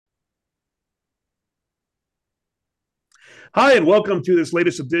Hi, and welcome to this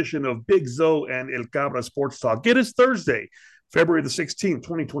latest edition of Big Zo and El Cabra Sports Talk. It is Thursday, February the 16th,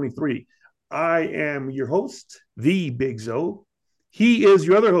 2023. I am your host, the Big Zo. He is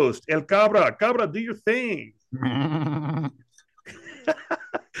your other host, El Cabra. Cabra, do your thing. I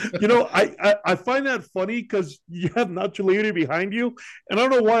find that funny because you have Nacho Libre behind you, and I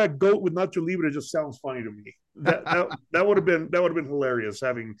don't know why a goat with Nacho Libre just sounds funny to me. That would have been hilarious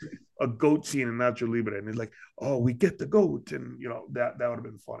having a goat scene in Nacho Libre, and it's like, oh, we get the goat, and that would have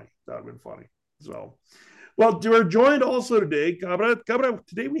been funny. That would have been funny. So, well, we're joined also today, Cabra. Cabra,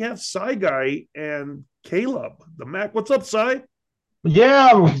 today we have Cy Guy and Caleb, the Mac. What's up, Cy?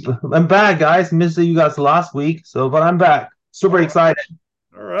 Yeah, I'm back, guys. Missed you guys last week, but I'm back. Super All right, excited.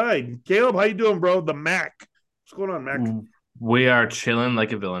 all right, Caleb, how you doing, bro? The Mac. What's going on, Mac? We are chilling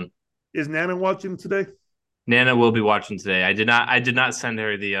like a villain. Is Nana watching today? Nana will be watching today. I did not send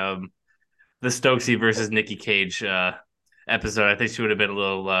her the Stokesy versus Nikki Cage episode. I think she would have been a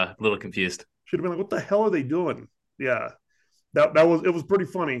little confused. Should have been like, what the hell are they doing? Yeah, that was pretty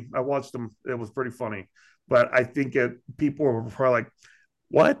funny. I watched them. It was pretty funny, but I think people were probably like,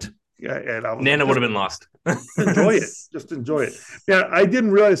 what? Yeah, and I was like, Nana would have been lost. enjoy it. Just enjoy it. Yeah, I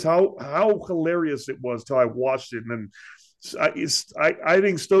didn't realize how hilarious it was till I watched it, and then I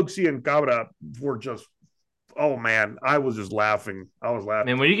think Stokesy and Cabra were just, oh man, I was just laughing. I was laughing.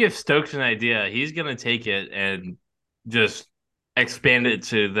 Man, when you give Stokes an idea, he's gonna take it and just expand it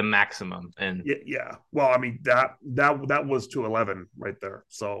to the maximum. And Yeah, yeah. Well, I mean that was to 11 right there.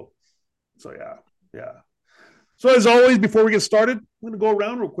 So yeah, yeah. So as always, before we get started, I'm going to go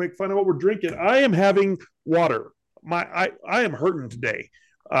around real quick, find out what we're drinking. I am having water. I am hurting today.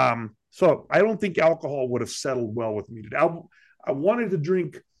 So I don't think alcohol would have settled well with me today. I wanted to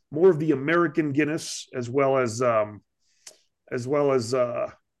drink more of the American Guinness as well as some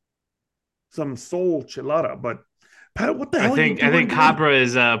Sol Chilada. But Pat, what the I hell are you think I doing, think dude? Cabra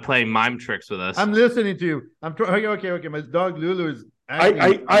is playing mime tricks with us. I'm listening to you. Okay. My dog Lulu is I,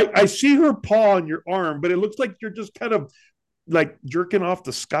 acting. I see her paw on your arm, but it looks like you're just kind of like jerking off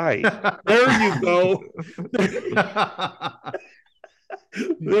the sky. There you go.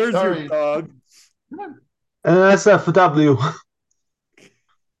 There's your Sorry. dog. And SFW.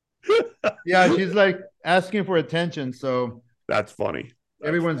 Yeah, she's like asking for attention. So That's funny.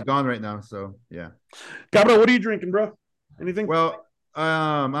 everyone's gone right now. So yeah. Cabra, what are you drinking, bro? Anything? Well,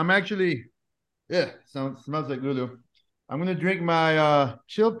 I'm actually smells like Lulu. I'm gonna drink my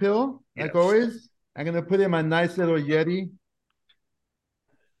chill pill, like Yes. always. I'm gonna put in my nice little Yeti.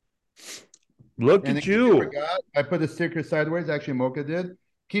 Look And at in case you you. forgot, I put the sticker sideways. Actually, Mocha did.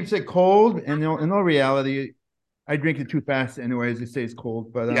 Keeps it cold, and in all reality, I drink it too fast anyways. It stays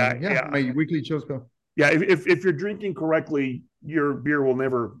cold. But Yeah, yeah, yeah, my weekly chill pill. yeah. If you're drinking correctly, your beer will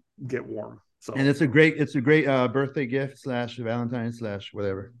never get warm. So And it's a great birthday gift slash Valentine slash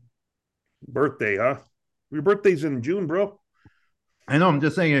whatever. birthday, huh? Your birthday's in June, bro. I know. I'm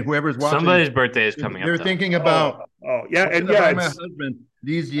just saying, if whoever's watching, Somebody's birthday is coming up. they're Though. thinking about. Oh yeah, I'm and gonna yeah, buy my husband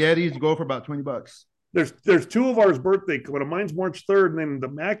these Yetis go for about $20. there's two of ours birthday coming up. Mine's March 3rd, and then the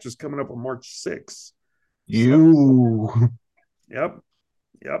Max is coming up on March 6th. So You. yep,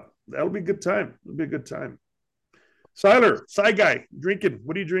 yep. That'll be a good time. It'll be a good time. Siler, side guy, drinking.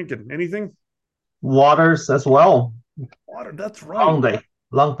 What are you drinking? Anything? Waters as well. Water. That's right. Long day.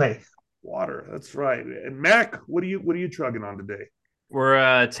 Long day. Water. That's right. And Mac, what are you chugging on today?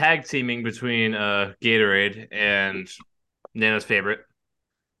 We're tag teaming between Gatorade and Nana's favorite.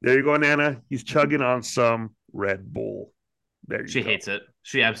 There you go, Nana. He's chugging on some Red Bull. There you She go. hates it.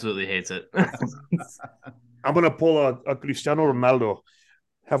 She absolutely hates it. I'm gonna pull a Cristiano Ronaldo.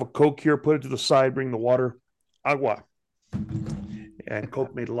 Have a Coke here, put it to the side, bring the water. Agua. And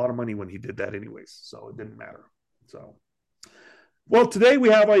Coke made a lot of money when he did that, anyways. So it didn't matter. So, well, today we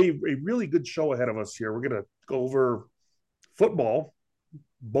have a really good show ahead of us here. We're going to go over football,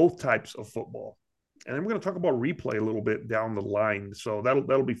 both types of football. And then we're going to talk about replay a little bit down the line. So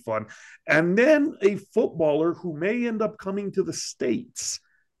that'll be fun. And then a footballer who may end up coming to the States.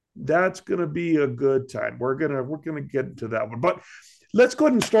 That's going to be a good time. We're gonna get into that one. But let's go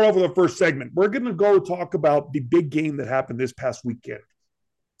ahead and start off with our first segment. We're going to go talk about the big game that happened this past weekend.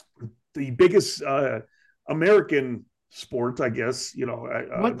 The biggest American sport, I guess.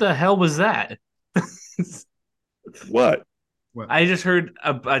 What the hell was that? What? What? I just heard.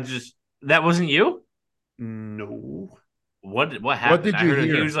 I just that wasn't you. No. What happened? did I you heard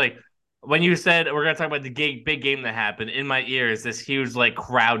hear? a huge like when you said we're gonna talk about the big game that happened. In my ears, this huge like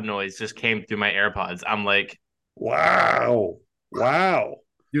crowd noise just came through my AirPods. I'm like, Wow. Wow.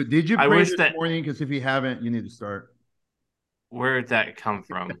 Did you I pray wish this that morning? Because if you haven't, you need to start. where did that come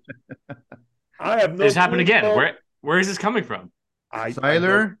from? I have no This happened clue, again. bro. Where Where is this coming from?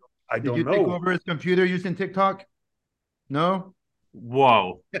 Siler, I did don't you take know. over his computer using TikTok? No.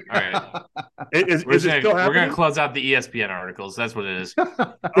 Whoa! All right, Is it still we're gonna happening? close out the ESPN articles. That's what it is.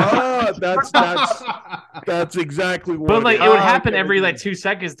 That's exactly what But like it it is. would happen okay, every okay. like 2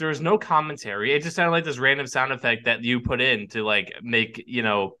 seconds. There was no commentary. It just sounded like this random sound effect that you put in to like make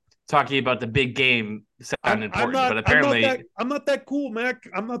talking about the big game sound important. But apparently, I'm not that cool, Mac.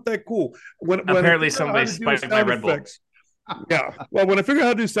 I'm not that cool. When I apparently figure out how somebody to do spiked my sound Red Bull. effects, yeah. Well, when I figure out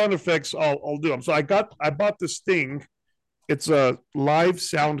how to do sound effects, I'll do them. So I bought this thing. It's a live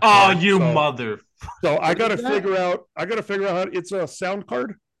sound Oh, card. you so, mother! So I got to is that? figure out. I got to figure out how it's a sound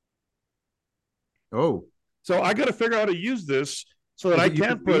card. Oh, So I got to figure out how to use this so that Is I it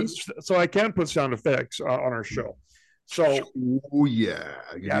can put USB? sound effects on our show. So oh yeah.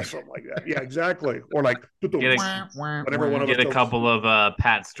 yeah, something like that. Yeah, exactly. Or like whatever one of us Get a does. couple of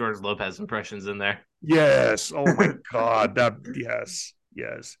Pat's George Lopez impressions in there. Yes. Oh my God. Yes.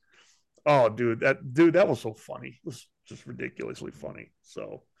 Oh, that was so funny. It was just ridiculously funny.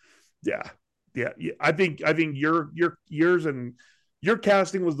 So yeah. I think yours and your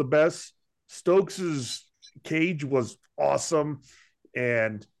casting was the best. Stokes's Cage was awesome,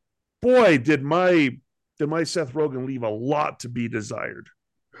 and boy, did my Seth Rogen leave a lot to be desired.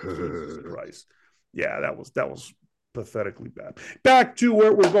 Jesus Christ. Yeah, that was pathetically bad. Back to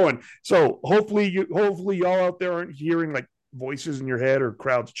where we're going. So hopefully y'all out there aren't hearing like voices in your head or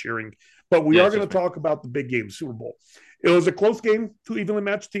crowds cheering, but we are going to talk about the big game, Super Bowl. It was a close game, two evenly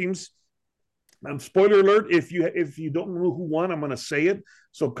matched teams. Spoiler alert, if you don't know who won, I'm going to say it,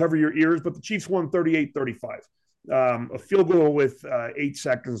 so cover your ears. But the Chiefs won 38-35. A field goal with 8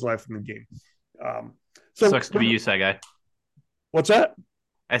 seconds left in the game. So sucks to be you, Sci Guy. What's that?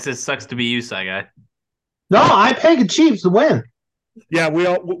 I said sucks to be you, Sci Guy. No, I picked the Chiefs to win. Yeah, we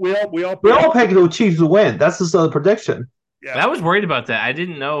all picked the Chiefs to win. That's just a prediction. Yeah. I was worried about that. I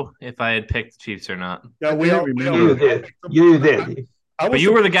didn't know if I had picked the Chiefs or not. Yeah, You did. But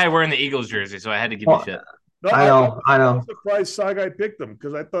you were the guy wearing the Eagles jersey, so I had to give you shit. No, I know. I was surprised Sagai picked them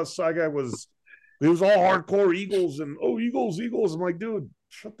because I thought Sagai was all hardcore Eagles and Eagles. I'm like, dude,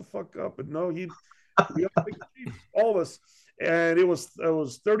 shut the fuck up. And no, we all picked the Chiefs, all of us. And it was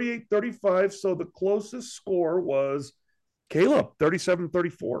 38-35. So the closest score was Caleb,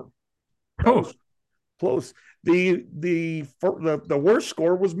 37-34. Close. The worst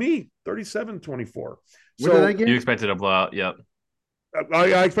score was me, 37-24. What did I get? You expected a blowout, yep.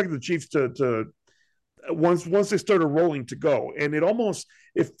 I expected the Chiefs to once they started rolling to go, and it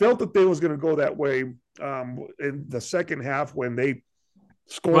felt that they was going to go that way in the second half when they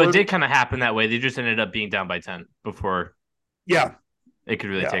scored. Well, it did kind of happen that way. They just ended up being down by 10 before. Yeah, it could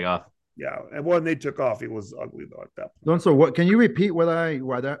really take off. Yeah, and when they took off, it was ugly though at that point. Don't. So what? Can you repeat what I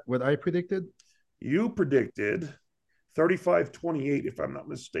predicted? You predicted 35-28, if I'm not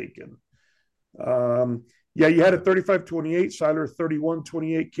mistaken. Yeah, you had it 35-28, Siler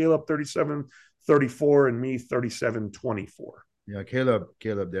 31-28, Caleb 37-34, and me 37-24. Yeah, Caleb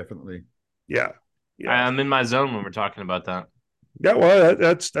definitely. Yeah. I'm in my zone when we're talking about that. Yeah, well,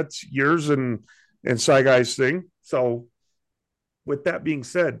 that's yours and Cy Guy's thing. So, with that being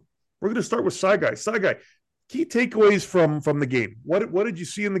said, we're going to start with Cy Guy. Cy Guy, key takeaways from the game. What did you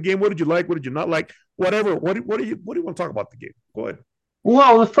see in the game? What did you like? What did you not like? Whatever. What do you want to talk about the game? Go ahead.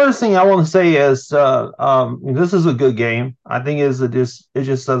 Well, the first thing I want to say is this is a good game. I think it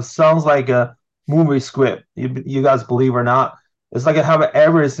just sounds like a movie script. You guys believe or not, it's like have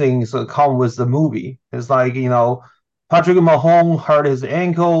everything come with the movie. It's like Patrick Mahomes hurt his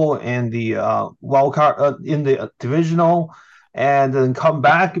ankle in the wild card in the divisional, and then come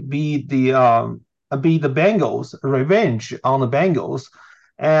back beat the Bengals, revenge on the Bengals.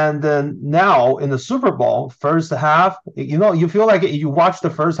 And then now in the Super Bowl, first half, you feel like you watch the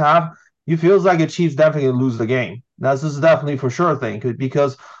first half, you feel like the Chiefs definitely lose the game. That's just definitely for sure thing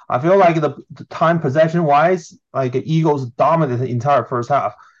because I feel like the time possession wise, like the Eagles dominated the entire first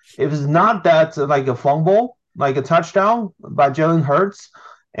half. If it's not that like a fumble, like a touchdown by Jalen Hurts,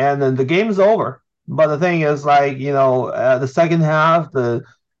 and then the game is over. But the thing is, like the second half, the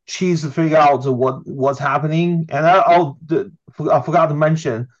Chiefs figure out what's happening, and I forgot to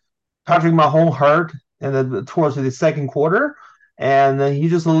mention Patrick Mahomes hurt, and then towards the second quarter, and then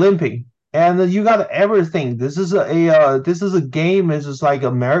he's just limping, and then you got everything. This is a game. It's just like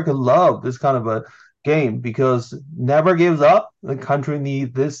American love this kind of a game because never gives up. The country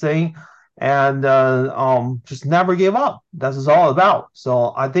needs this thing, and just never give up. That's what it's all about.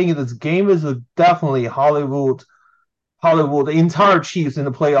 So I think this game is definitely Hollywood, the entire Chiefs in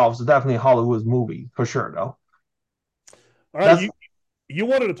the playoffs is definitely Hollywood's movie for sure, though. All right, you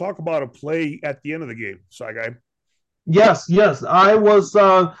wanted to talk about a play at the end of the game, Cy Guy. Yes. I was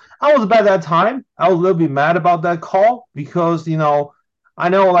bad that time. I was a little bit mad about that call because I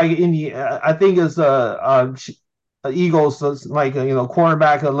know like in the I think it's Eagles like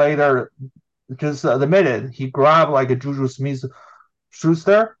cornerback later just the minute he grabbed like a Juju Smith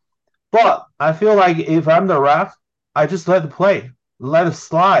Schuster. But I feel like if I'm the ref, I just let it play, let it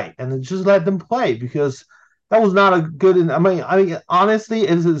slide, and just let them play because that was not a good. I mean, honestly,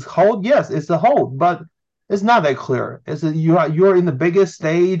 is it hold? Yes, it's a hold, but it's not that clear. You're in the biggest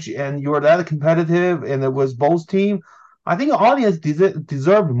stage and you're that competitive, and it was both team. I think the audience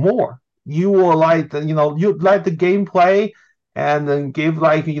deserved more. You were like you let the game play and then give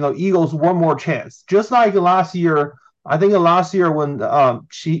like Eagles one more chance, just like last year. I think last year when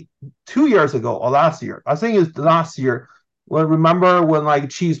 2 years ago or last year. I think it's last year. Well, remember when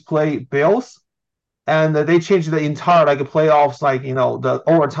like Chiefs played Bills and they changed the entire like playoffs like the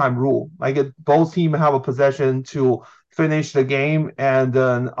overtime rule. Like both teams have a possession to finish the game and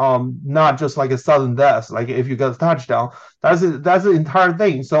then not just like a sudden death. Like if you get a touchdown, that's the entire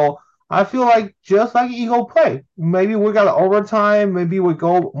thing. So I feel like just like Eagle play, maybe we got overtime, maybe we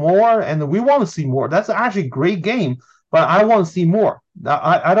go more, and we want to see more. That's actually a great game, but I want to see more.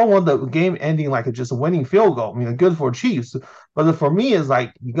 I don't want the game ending like just a winning field goal. I mean, good for Chiefs, but for me, it's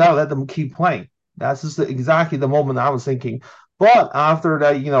like you gotta let them keep playing. That's just exactly the moment I was thinking. But after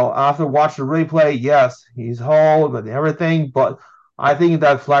that, after watch the replay, yes, he's hold and everything. But I think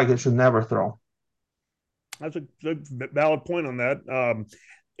that flag should never throw. That's a valid point on that.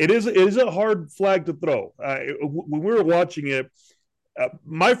 It is a hard flag to throw. When we were watching it,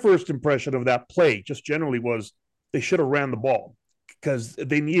 my first impression of that play just generally was they should have ran the ball because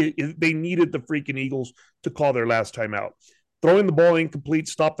they needed the freaking Eagles to call their last time out. Throwing the ball incomplete,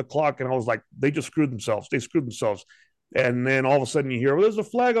 stop the clock, and I was like, they just screwed themselves. They screwed themselves. And then all of a sudden you hear, well, there's a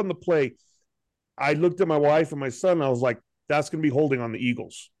flag on the play. I looked at my wife and my son, and I was like, that's going to be holding on the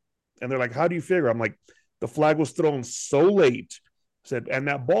Eagles. And they're like, how do you figure? I'm like, the flag was thrown so late. Said, and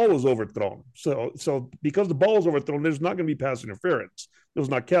that ball was overthrown. So because the ball was overthrown, there's not going to be pass interference. It was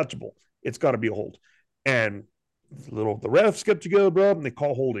not catchable. It's got to be a hold. And the refs get together, bro, and they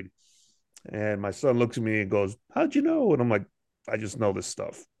call holding. And my son looks at me and goes, how'd you know? And I'm like, I just know this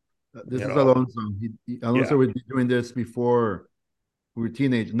stuff. This You is know, Alonso. Alonso yeah. would be doing this before we were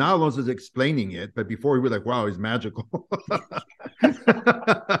teenagers. Now Alonso's explaining it, but before we were like, wow, he's magical.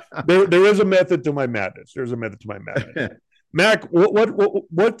 There is a method to my madness. There's a method to my madness. Mac, what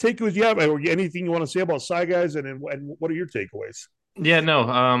takeaways do you have? Or anything you want to say about Sci Guys, and what are your takeaways? Yeah,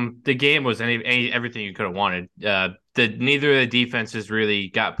 no. The game was everything you could have wanted. Neither of the defenses really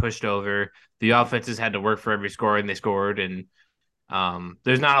got pushed over. The offenses had to work for every score, and they scored. And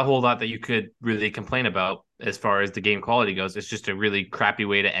there's not a whole lot that you could really complain about as far as the game quality goes. It's just a really crappy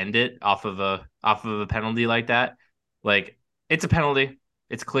way to end it off of a penalty like that. Like it's a penalty.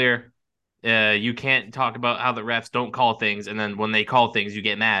 It's clear. You can't talk about how the refs don't call things, and then when they call things, you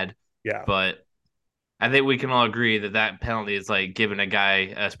get mad. Yeah. But I think we can all agree that penalty is like giving a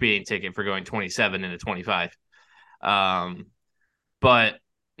guy a speeding ticket for going 27 into 25. But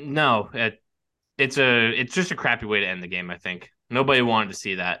no, it's just a crappy way to end the game. I think nobody wanted to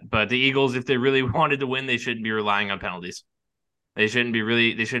see that. But the Eagles, if they really wanted to win, they shouldn't be relying on penalties. They shouldn't be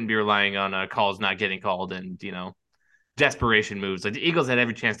relying on calls not getting called and desperation moves. Like the Eagles had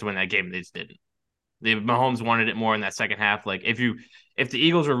every chance to win that game, they just didn't. Mahomes wanted it more in that second half. Like if the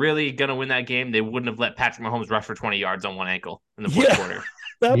Eagles were really gonna win that game, they wouldn't have let Patrick Mahomes rush for 20 yards on one ankle in the fourth quarter.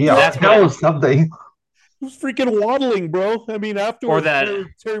 That was something. He was freaking waddling, bro. I mean, afterwards,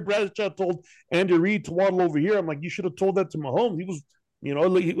 Terry Bradshaw told Andy Reid to waddle over here. I'm like, you should have told that to Mahomes. He was,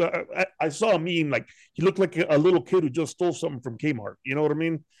 I saw a meme like he looked like a little kid who just stole something from Kmart. You know what I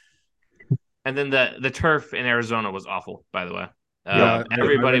mean? And then the turf in Arizona was awful, by the way. Yeah,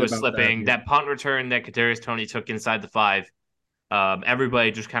 everybody was slipping. That punt return that Kadarius Toney took inside the 5,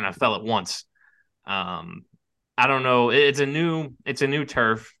 everybody just kind of fell at once. I don't know. It's a new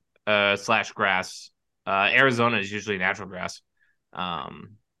turf / grass. Arizona is usually natural grass, but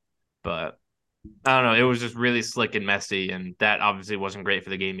I don't know. It was just really slick and messy, and that obviously wasn't great for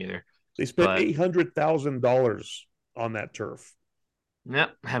the game either. They spent $800,000 on that turf.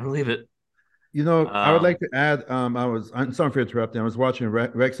 Yep, I believe it. I would like to add. I'm sorry for interrupting. I was watching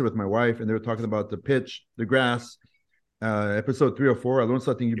Rexa with my wife, and they were talking about the pitch, the grass, episode 3 or 4. I don't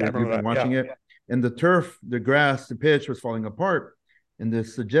think you've been watching it. And the turf, the grass, the pitch was falling apart. And the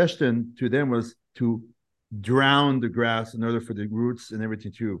suggestion to them was to drown the grass in order for the roots and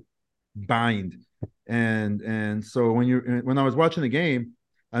everything to bind. And so when I was watching the game,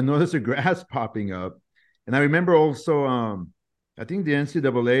 I noticed the grass popping up, and I remember also. I think the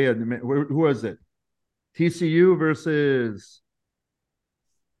NCAA, who was it? TCU versus.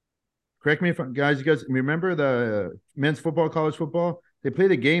 Correct me if guys. You guys remember the men's football, college football? They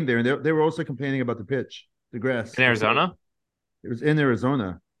played a game there, and they were also complaining about the pitch, the grass. In Arizona? It was in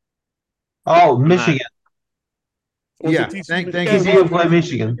Arizona. Oh, Michigan. Yeah, thank you. TCU play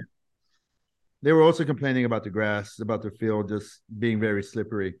Michigan. They were also complaining about the grass, about the field just being very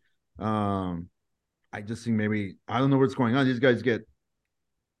slippery. I just think maybe I don't know what's going on. These guys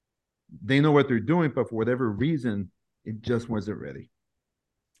they know what they're doing, but for whatever reason, it just wasn't ready.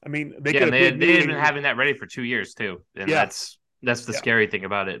 I mean, they had been having that ready for 2 years too, and that's the scary thing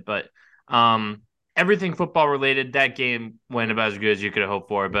about it. But everything football related, that game went about as good as you could have hoped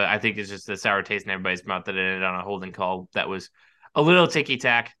for. But I think it's just a sour taste in everybody's mouth that it ended on a holding call that was a little ticky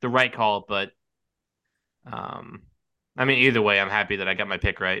tack, the right call. But I mean, either way, I'm happy that I got my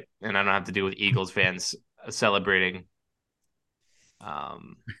pick right, and I don't have to deal with Eagles fans celebrating.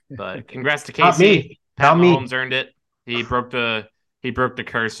 But congrats to KC. Pat Mahomes earned it. He broke the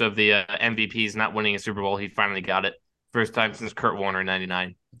curse of the MVPs not winning a Super Bowl. He finally got it. First time since Kurt Warner in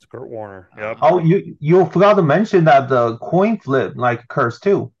 '99. It's Kurt Warner. Yep. Oh, you forgot to mention that the coin flip curse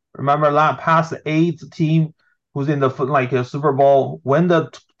too. Remember past the 8th team who's in the a Super Bowl win the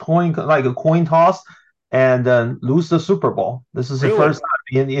coin a coin toss and then lose the Super Bowl. This is the first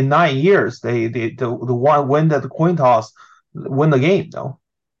time in 9 years the one win that the coin toss win the game though.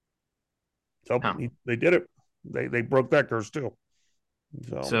 So they did it. They broke that curse too.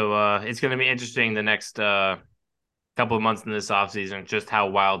 So it's going to be interesting the next couple of months in this offseason, just how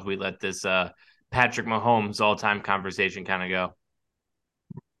wild we let this Patrick Mahomes all-time conversation kind of go.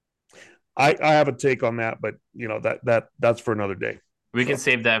 I have a take on that, but that's for another day. We can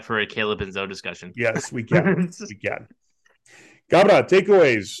save that for a Caleb and Zoe discussion. Yes, we can. We can. Gabra,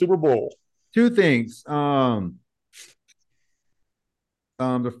 takeaways, Super Bowl. 2 things. The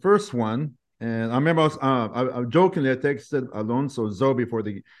first one, and I remember I was jokingly I texted Alonso Zoe before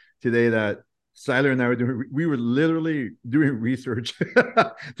today that Siler and I we were literally doing research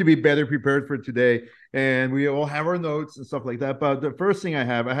to be better prepared for today, and we all have our notes and stuff like that. But the first thing I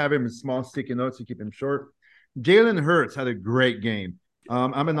have him in small sticky notes to keep him short. Jalen Hurts had a great game.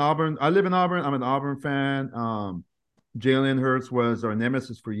 I'm in Auburn. I live in Auburn. I'm an Auburn fan. Jalen Hurts was our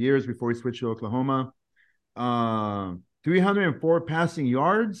nemesis for years before he switched to Oklahoma. 304 passing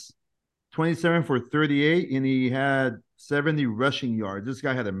yards, 27 for 38, and he had 70 rushing yards. This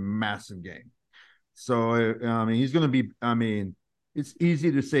guy had a massive game. So, he's going to be, it's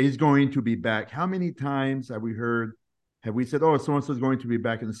easy to say he's going to be back. How many times have we said, oh, so-and-so is going to be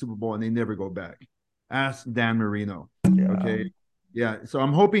back in the Super Bowl, and they never go back? Ask Dan Marino. Yeah. Okay. Yeah. So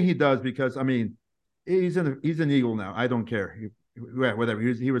I'm hoping he does because, he's an Eagle now. I don't care. Whatever.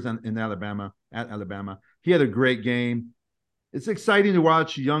 He was at Alabama. He had a great game. It's exciting to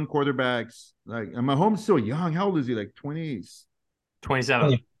watch young quarterbacks. Like Mahomes still young. How old is he? Like 20s?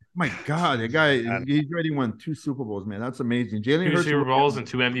 27. My God, that guy, he's already won 2 Super Bowls, man. That's amazing. Jalen Hurts 2 Super Bowls and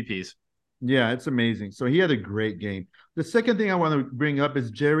 2 MVPs. Yeah, it's amazing. So he had a great game. The second thing I want to bring up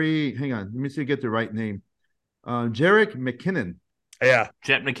is Jerry. Hang on, let me see if I get the right name. Jerick McKinnon. Yeah,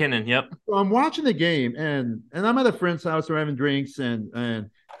 Jet McKinnon. Yep. So I'm watching the game, and I'm at a friend's house. We're having drinks, and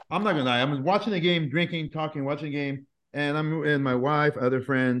I'm not gonna lie. I'm watching the game, drinking, talking, watching the game, and I'm and my wife, other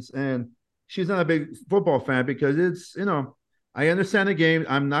friends, and she's not a big football fan because it's I understand the game.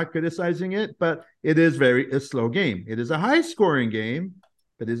 I'm not criticizing it, but it is a slow game. It is a high-scoring game,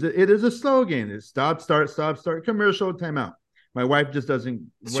 but it is a slow game. It's stop, start, commercial, timeout. My wife just doesn't.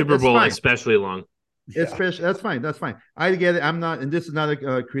 Super Bowl especially long. Especially that's fine. That's fine. I get it. I'm not, and this is not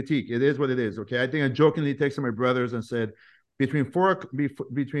a critique. It is what it is. Okay. I think I jokingly texted my brothers and said between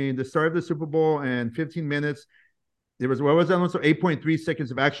the start of the Super Bowl and 15 minutes. There was 8.3 seconds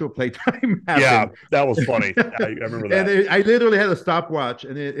of actual play time. Yeah, that was funny. I remember that. And I literally had a stopwatch.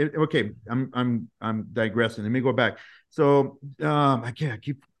 And okay, I'm digressing. Let me go back. So I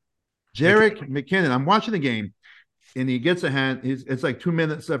keep Jerick McKinnon. I'm watching the game, and he gets a hand. It's like 2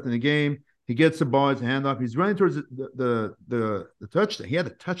 minutes left in the game. He gets the ball, it's a handoff. He's running towards the touchdown. He had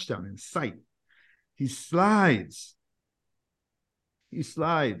a touchdown in sight. He slides.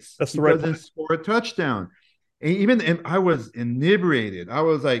 That's the right. Doesn't score a touchdown. And I was inebriated. I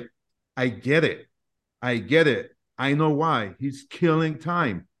was like, I get it. I know why. He's killing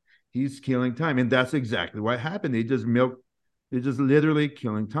time. And that's exactly what happened. They're just literally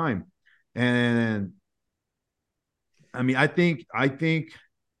killing time. And I think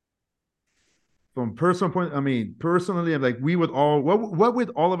from personal point, personally, I'm like, what would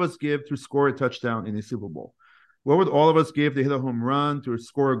all of us give to score a touchdown in the Super Bowl? What would all of us give to hit a home run, to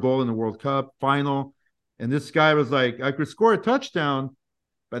score a goal in the World Cup final? And this guy was like, I could score a touchdown,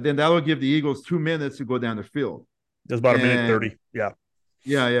 but then that will give the Eagles 2 minutes to go down the field. There's about a minute 30. Yeah.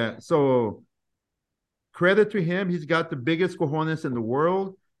 Yeah. So credit to him. He's got the biggest cojones in the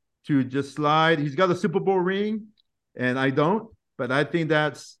world to just slide. He's got a Super Bowl ring, and I don't. But I think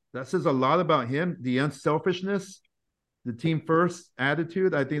that says a lot about him. The unselfishness, the team first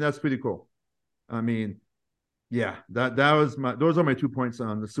attitude. I think that's pretty cool. I mean, yeah, those are my 2 points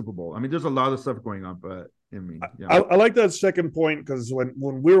on the Super Bowl. I mean, there's a lot of stuff going on, but I mean, yeah. I like that second point because when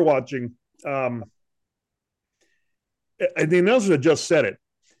we were watching, and the announcer just said it.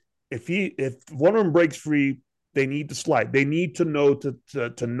 If one of them breaks free, they need to slide. They need to know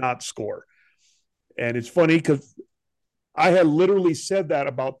to not score. And it's funny because I had literally said that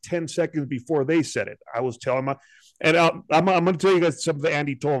about 10 seconds before they said it. I was telling my, and I'm going to tell you guys something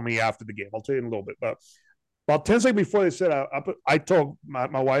Andy told me after the game. I'll tell you in a little bit. But about 10 seconds before they said it, I told my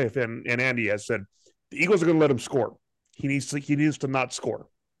wife and Andy, I said, the Eagles are going to let him score. He needs to not score.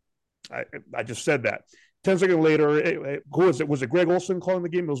 I just said that. 10 seconds later, who was it? Was it Greg Olsen calling the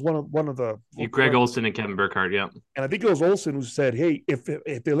game? It was one of the Greg Olsen and Kevin Burkhardt, yeah. And I think it was Olsen who said, "Hey, if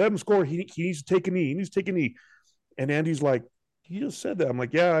they let him score, he needs to take a knee. He needs to take a knee." And Andy's like, "You just said that." I'm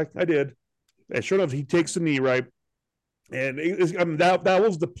like, "Yeah, I did." And sure enough, he takes the knee, right? And that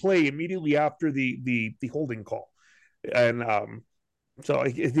was the play immediately after the holding call. And so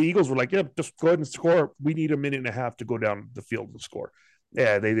the Eagles were like, "Yeah, just go ahead and score. We need a minute and a half to go down the field and score."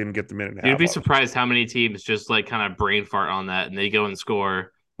 Yeah, they didn't get the minute and a half. You'd be surprised how many teams just like kind of brain fart on that and they go and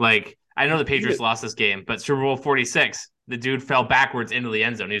score. Like, I know the Patriots lost this game, but Super Bowl 46, the dude fell backwards into the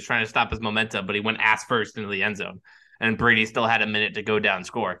end zone. He was trying to stop his momentum, but he went ass first into the end zone. And Brady still had a minute to go down and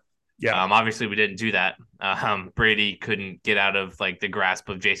score. Yeah. Obviously, we didn't do that. Brady couldn't get out of like the grasp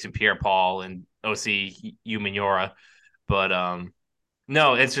of Jason Pierre-Paul and OC Umenyiora. But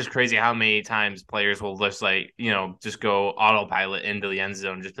no, it's just crazy how many times players will just like, just go autopilot into the end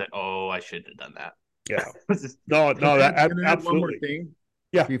zone. Just like, oh, I should have done that. Yeah. No, that absolutely. One more thing.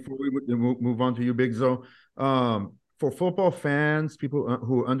 Yeah. Before we move on to you, Big Zo. For football fans, people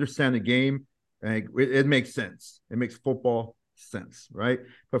who understand the game, it makes sense. It makes football sense, right?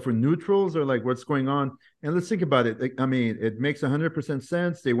 But for neutrals or like what's going on, and let's think about it. I mean, it makes 100%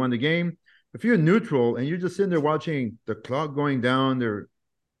 sense. They won the game. If you're neutral and you're just sitting there watching the clock going down, they're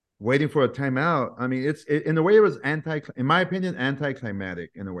waiting for a timeout. I mean, in a way, it was in my opinion,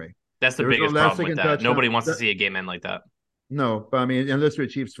 anticlimactic in a way. That's the biggest problem with that. Nobody wants to see a game end like that. No, but I mean, unless you're a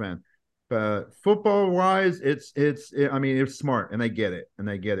Chiefs fan. But football-wise, it's smart, and I get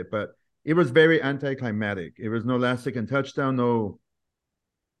it. But it was very anticlimactic. It was no last-second touchdown, no.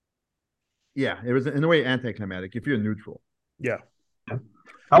 Yeah, it was in a way anticlimactic if you're neutral. Yeah.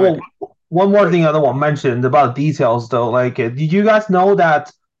 One more thing I don't want to mention about details though. Like, did you guys know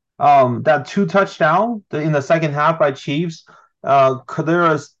that that 2 touchdown in the second half by Chiefs,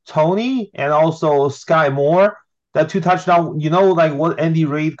 Kadarius Toney and also Sky Moore, that 2 touchdown, like what Andy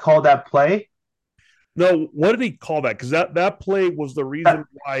Reid called that play? No, what did he call that? Because that play was the reason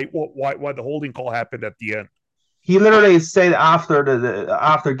why the holding call happened at the end. He literally said after the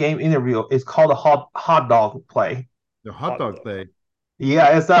after game interview, it's called a hot dog play. The hot dog play.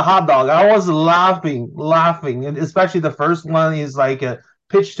 Yeah, it's a hot dog. I was laughing, and especially the first one is like a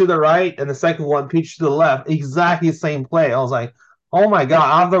pitch to the right, and the second one pitch to the left. Exactly the same play. I was like, oh my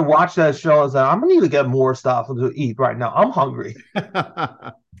god! After watching that show, I was like, I'm gonna need to get more stuff to eat right now. I'm hungry.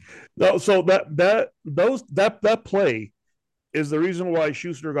 No, so that play is the reason why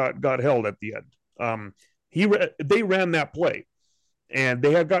Schuster got held at the end. They ran that play, and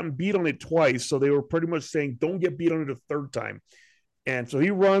they had gotten beat on it twice, so they were pretty much saying, "Don't get beat on it a third time." And so he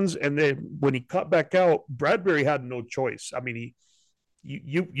runs, and then when he cut back out, Bradbury had no choice. I mean,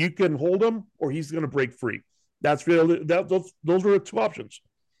 you can hold him, or he's going to break free. That's really those were the 2 options.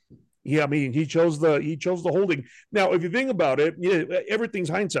 Yeah, I mean, he chose the holding. Now, if you think about it, everything's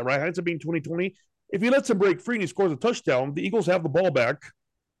hindsight, right? Hindsight being 2020. If he lets him break free and he scores a touchdown, the Eagles have the ball back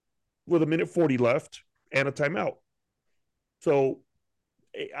with 1:40 left and a timeout. So,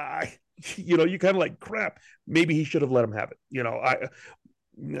 you kind of like, crap. Maybe he should have let him have it.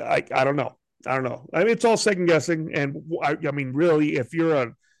 I don't know. I mean, it's all second guessing, and I mean, really, if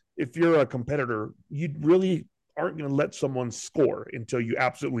you're a competitor, you really aren't going to let someone score until you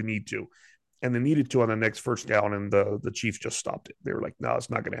absolutely need to, and they needed to on the next first down, and the Chiefs just stopped it. They were like, no,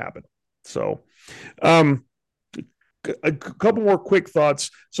 it's not going to happen. So, a couple more quick thoughts.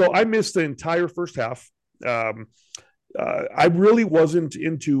 So I missed the entire first half. I really wasn't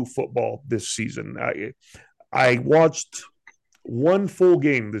into football this season. I watched one full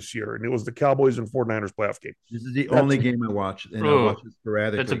game this year, and it was the Cowboys and 49ers playoff game. This is the only game I watched, and I watched it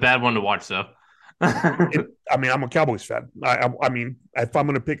sporadically. That's a bad one to watch, though. I mean, I'm a Cowboys fan. I mean, if I'm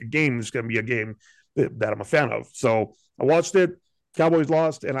going to pick a game, it's going to be a game that I'm a fan of. So I watched it. Cowboys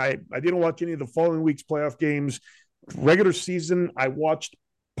lost, and I didn't watch any of the following week's playoff games. Regular season, I watched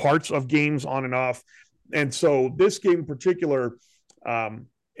parts of games on and off. And so this game in particular,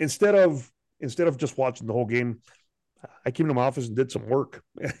 instead of just watching the whole game, I came to my office and did some work.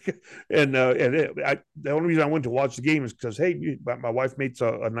 And the only reason I went to watch the game is because, hey, my wife made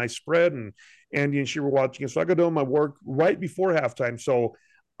a nice spread, and Andy and she were watching it. So I got done my work right before halftime. So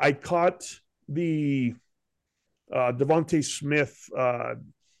I caught the Devontae Smith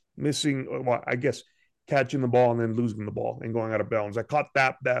missing, well, I guess, catching the ball and then losing the ball and going out of bounds. I caught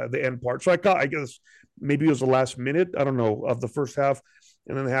the end part. So I guess maybe it was the last minute, I don't know, of the first half,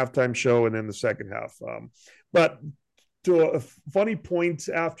 and then the halftime show, and then the second half. But to a funny point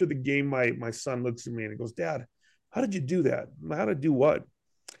after the game, my son looks at me and he goes, "Dad, how did you do that? How to do what?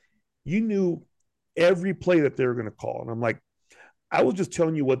 You knew every play that they were going to call." And I'm like, I was just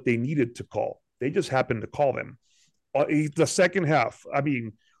telling you what they needed to call. They just happened to call them. The second half, I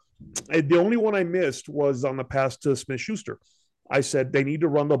mean, the only one I missed was on the pass to Smith-Schuster. I said they need to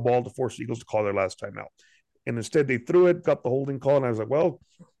run the ball to force the Eagles to call their last timeout. And instead they threw it, got the holding call, and I was like, well,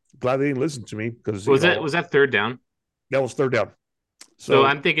 glad they didn't listen to me. Because was that third down? That was third down. So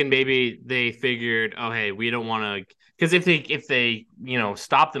I'm thinking maybe they figured, oh, hey, we don't want to, because if they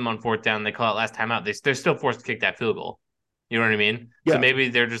stop them on fourth down, they call it last timeout, they're still forced to kick that field goal. You know what I mean? Yeah. So maybe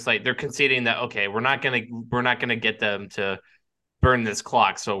they're just like, they're conceding that, okay, we're not gonna get them to burn this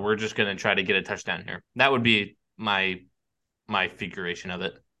clock, so we're just gonna try to get a touchdown here. That would be my figuration of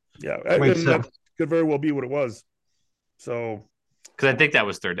it. Yeah, that could very well be what it was. So, because I think that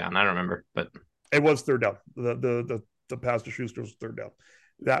was third down. I don't remember, but it was third down. The pass to Schuster was third down.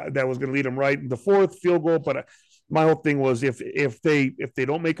 That was going to lead them right in the fourth field goal. But my whole thing was if they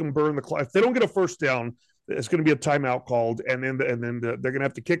don't make them burn the clock, if they don't get a first down, it's going to be a timeout called, and then they're going to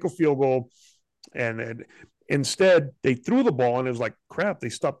have to kick a field goal. And instead, they threw the ball, and it was like, crap, they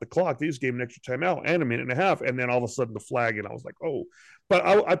stopped the clock. They just gave an extra timeout and a minute and a half, and then all of a sudden the flag, and I was like, oh. But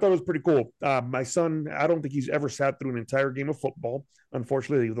I thought it was pretty cool. My son, I don't think he's ever sat through an entire game of football.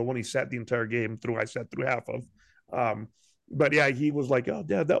 Unfortunately, the one he sat the entire game through, I sat through half of. But yeah, he was like, oh,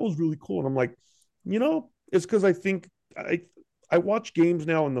 Dad, that was really cool. And I'm like, it's because I think I watch games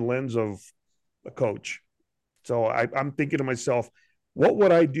now in the lens of a coach. So I'm thinking to myself, what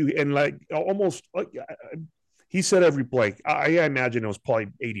would I do? And like almost, he said every play. I imagine it was probably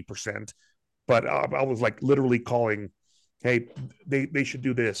 80%, but I was like literally calling, hey, they should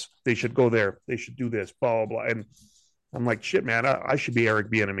do this. They should go there. They should do this, blah, blah, blah. And I'm like, shit, man, I should be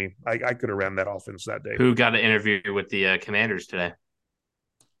Eric Bieniemy. I could have ran that offense that day. Who got an interview with the Commanders today?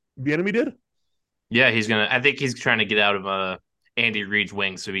 Bieniemy did? Yeah, I think he's trying to get out of Andy Reid's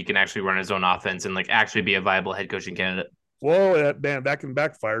wing so he can actually run his own offense and like actually be a viable head coaching candidate. Well, man, that can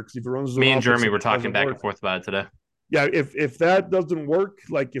backfire because if he runs his own me and Jeremy were talking back and forth about it today. Yeah, if that doesn't work,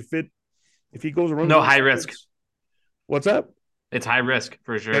 like if he goes around, no high risk. What's that? It's high risk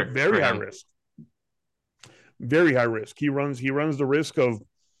for sure. Yeah, very high risk. Very high risk. He runs the risk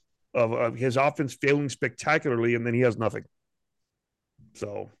of his offense failing spectacularly, and then he has nothing.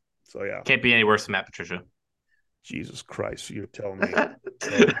 So yeah, can't be any worse than Matt Patricia. Jesus Christ, you're telling me.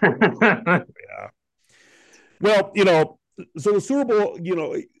 Yeah. Well, so the Super Bowl,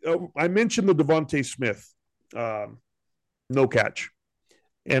 I mentioned the Devontae Smith no catch,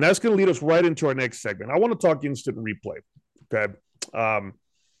 and that's going to lead us right into our next segment. I want to talk instant replay. Okay.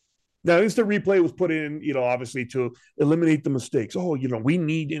 Now, instant replay was put in, obviously to eliminate the mistakes. Oh, we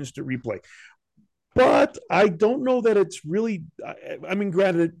need instant replay. But I don't know that it's really, I mean,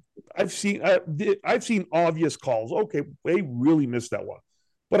 granted, I've seen obvious calls. Okay, they really missed that one.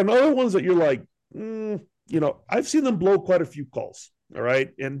 But on other ones that you're like, I've seen them blow quite a few calls. All right.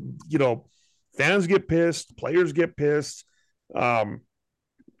 And, fans get pissed, players get pissed. Yeah,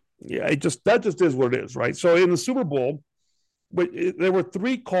 that just is what it is. Right. So in the Super Bowl, but there were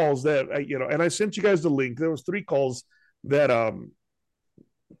three calls that and I sent you guys the link. There was three calls that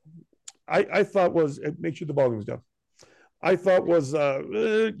I thought was, make sure the volume's down. I thought was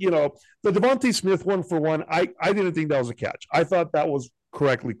the Devontae Smith 1-for-1. I didn't think that was a catch. I thought that was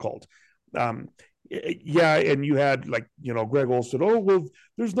correctly called. Yeah, and you had Greg Olsen. Oh well,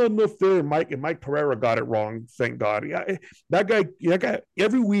 there's not enough there. And Mike Pereira got it wrong. Thank God. Yeah, that guy.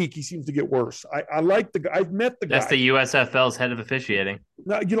 Every week he seems to get worse. I like the guy. I've met the guy. That's the USFL's head of officiating.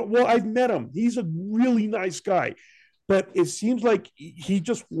 Now, well, I've met him. He's a really nice guy, but it seems like he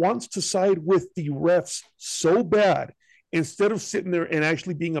just wants to side with the refs so bad instead of sitting there and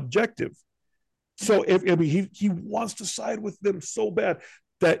actually being objective. So he wants to side with them so bad.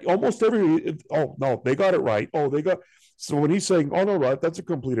 that almost every, oh no, they got it right. Oh, they got, so when he's saying, oh no, right, that's a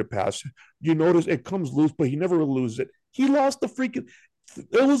completed pass, you notice it comes loose, but he never will lose it. He lost the freaking,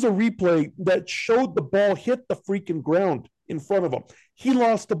 there was a replay that showed the ball hit the freaking ground in front of him. He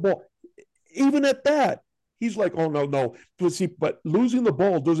lost the ball. Even at that, he's like, oh no, no. But see, but losing the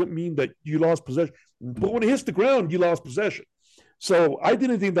ball doesn't mean that you lost possession. But when it hits the ground, you lost possession. So I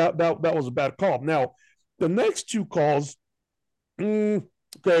didn't think that was a bad call. Now, the next two calls, okay.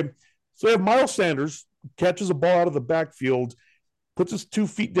 So we have Miles Sanders catches a ball out of the backfield, puts his 2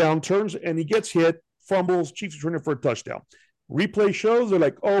 feet down, turns, and he gets hit, fumbles, Chiefs return it for a touchdown. Replay shows, they're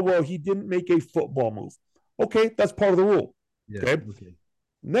like, oh, well, he didn't make a football move. Okay, that's part of the rule. Yeah, okay?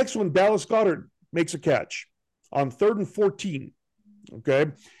 Next one, Dallas Goedert makes a catch on 3rd and 14. Okay.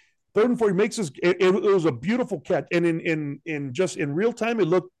 3rd and 4, he makes this, it was a beautiful catch. And in just in real time, it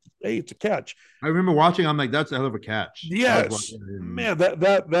looked, hey, it's a catch. I remember watching, I'm like, that's a hell of a catch. Yes. Man,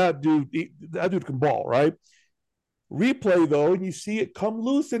 that dude can ball, right? Replay though, and you see it come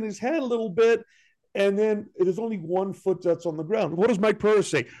loose in his hand a little bit, and then there's only 1 foot that's on the ground. What does Mike Pereira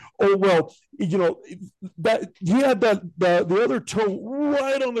say? Oh, well, you know, that he had the other toe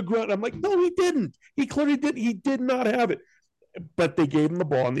right on the ground. I'm like, no, he didn't. He clearly didn't. He did not have it. But they gave him the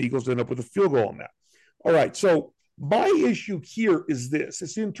ball, and the Eagles ended up with a field goal on that. All right, so my issue here is this.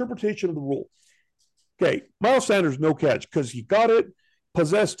 It's the interpretation of the rule. Okay, Miles Sanders, no catch, because he got it,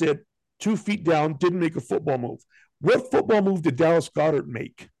 possessed it, 2 feet down, didn't make a football move. What football move did Dallas Goedert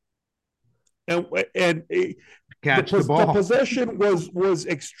make? And catch the ball. The possession was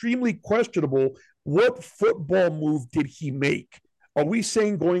extremely questionable. What football move did he make? Are we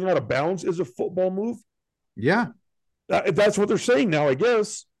saying going out of bounds is a football move? Yeah. That's what they're saying now, I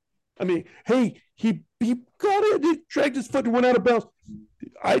guess. I mean, hey, he got it. He dragged his foot and went out of bounds.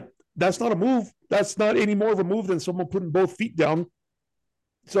 That's not a move. That's not any more of a move than someone putting both feet down.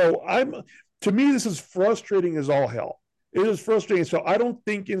 So to me, this is frustrating as all hell. It is frustrating. So I don't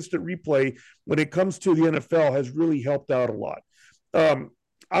think instant replay, when it comes to the NFL, has really helped out a lot. I'm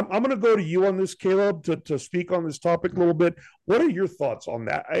going to go to you on this, Caleb, to speak on this topic a little bit. What are your thoughts on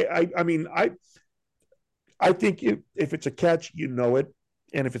that? I mean, I think if it's a catch, you know it.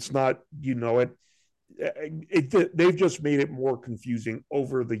 And if it's not, you know it. They've just made it more confusing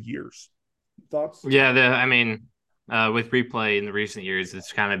over the years. Thoughts? Yeah, with replay in the recent years,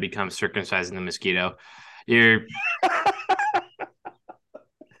 it's kind of become circumcising the mosquito. You're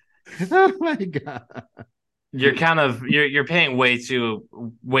oh my God. You're paying way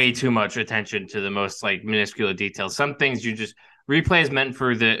too much attention to the most like minuscule details. Some things replay is meant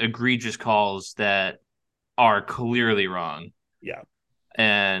for the egregious calls that are clearly wrong. Yeah.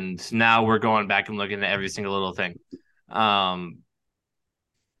 And now we're going back and looking at every single little thing.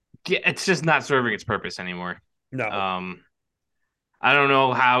 It's just not serving its purpose anymore. No. I don't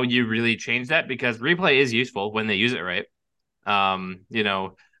know how you really change that, because replay is useful when they use it right. A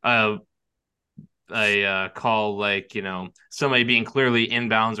call like, somebody being clearly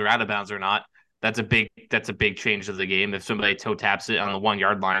inbounds or out of bounds or not, that's a big change of the game. If somebody toe taps it on the 1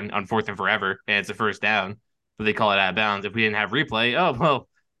 yard line on 4th and forever and it's a first down, but they call it out of bounds. If we didn't have replay, oh well,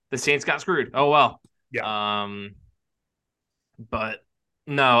 the Saints got screwed. Oh well. Yeah. But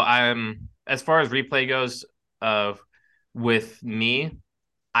no, as far as replay goes, with me,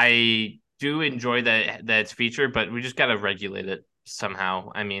 I do enjoy that it's featured, but we just got to regulate it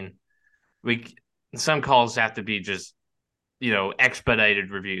somehow. I mean, some calls have to be just,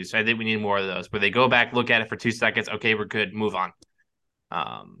 expedited reviews. I think we need more of those where they go back, look at it for 2 seconds. Okay, we're good. Move on.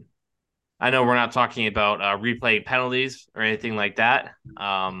 I know we're not talking about replay penalties or anything like that.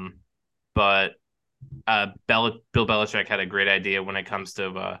 But Bill Belichick had a great idea when it comes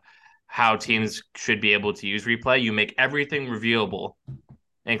to how teams should be able to use replay. You make everything reviewable,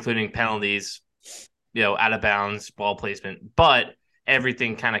 including penalties, out of bounds, ball placement, but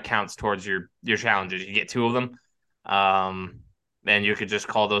everything kind of counts towards your challenges. You get 2 of them, and you could just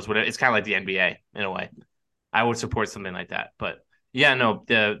call those whatever. It's kind of like the NBA in a way. I would support something like that, but yeah, no,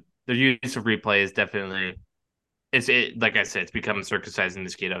 the use of replay is definitely, like I said, it's becoming circumcising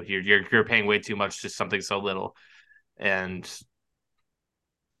mosquito. You're paying way too much to something so little, and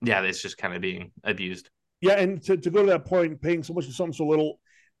yeah, it's just kind of being abused. Yeah, and to go to that point, paying so much for something so little.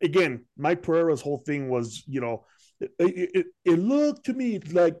 Again, Mike Pereira's whole thing was, it looked to me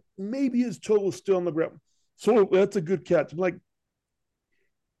like maybe his toe was still on the ground. So that's a good catch. I'm like,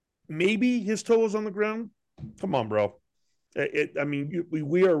 maybe his toe was on the ground? Come on, bro.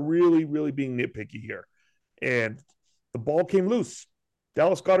 We are really, really being nitpicky here. And the ball came loose.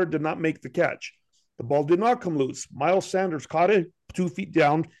 Dallas Goedert did not make the catch. The ball did not come loose. Miles Sanders caught it 2 feet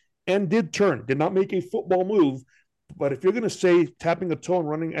down and did turn, did not make a football move, But if you're going to say tapping a toe and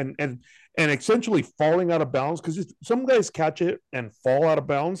running and essentially falling out of bounds, because some guys catch it and fall out of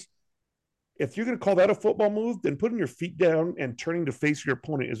bounds. If you're going to call that a football move, then putting your feet down and turning to face your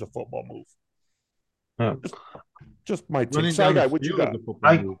opponent is a football move. Yeah. Just my take. Side guy, what you got?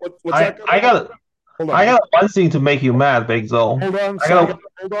 I got one thing to make you mad, Big Zo.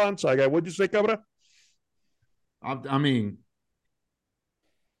 Hold on, Side guy. What'd you say, Cabra? I mean,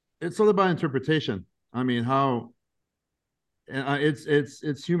 it's all about interpretation. I mean, how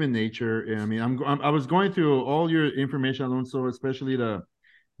it's human nature. I mean, I was going through all your information, Alonso, especially the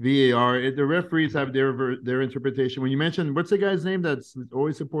VAR. The referees have their interpretation. When you mentioned, what's the guy's name that's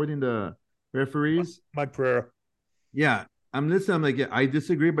always supporting the referees? Mike Pereira. Yeah, I'm listening. I'm like, yeah, I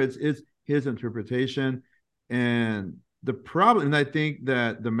disagree, but it's his interpretation. And the problem, and I think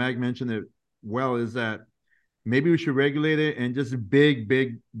that the Mag mentioned it well, is that maybe we should regulate it and just big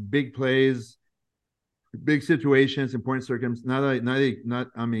plays, big situations, important circumstances.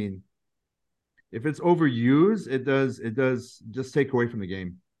 I mean, if it's overused, it does just take away from the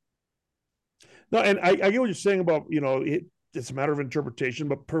game. No, and I get what you're saying about, it's a matter of interpretation,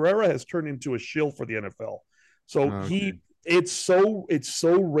 but Pereira has turned into a shill for the NFL. So it's so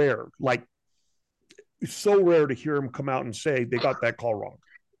rare, like so rare to hear him come out and say they got that call wrong.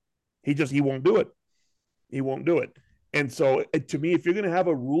 He won't do it. He won't do it. And so to me, if you're going to have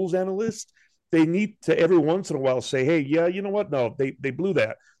a rules analyst, they need to every once in a while say, hey, yeah, you know what? No, they blew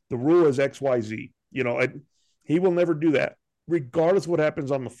that. The rule is XYZ. He will never do that, regardless of what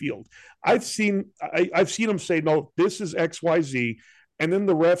happens on the field. I've seen him say, no, this is XYZ. And then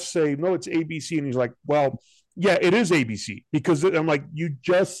the refs say, no, it's ABC. And he's like, well, yeah, it is ABC. Because I'm like, you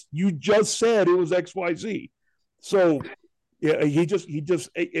just said it was XYZ. So yeah,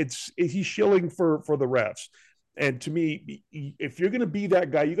 he's shilling for the refs. And to me, if you're going to be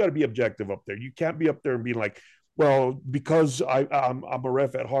that guy, you got to be objective up there. You can't be up there and be like, well, because I'm a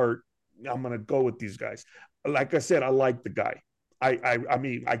ref at heart, I'm going to go with these guys. Like I said, I like the guy. I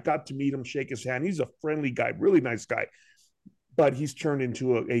mean, I got to meet him, shake his hand. He's a friendly guy, really nice guy. But he's turned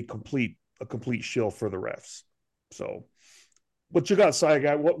into a complete shill for the refs. So, what you got, Sai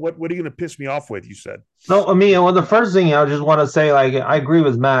guy? What are you going to piss me off with? You said. No, I mean, well, the first thing I just want to say, like, I agree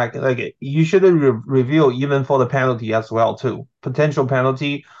with Mac. Like, you should review even for the penalty as well, too. Potential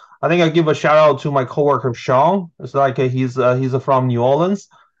penalty. I think I give a shout out to my coworker Sean. It's like he's from New Orleans.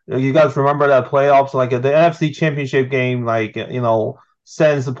 You guys remember that playoffs, like the NFC Championship game, like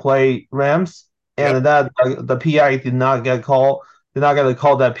Saints play Rams, and that the PI did not get a call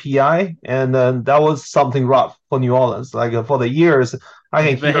that PI, and then that was something rough for New Orleans. Like for the years, I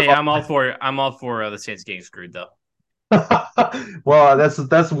think. But hey, I'm all for the Saints getting screwed though. Well,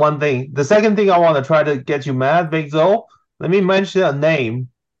 that's one thing. The second thing I want to try to get you mad, Big Zo. Let me mention a name.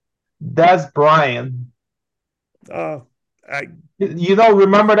 That's Brian. Remember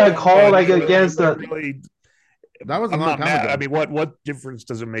that call against the. Really, that was a long time ago. I mean, what difference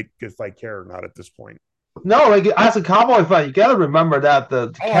does it make if I care or not at this point? No, like as a Cowboy fan, you gotta remember that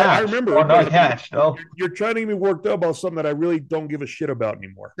the catch. I remember. Or not catch. No, you're trying to get me worked up about something that I really don't give a shit about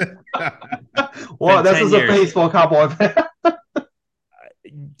anymore. Well, this is a baseball Cowboy fan.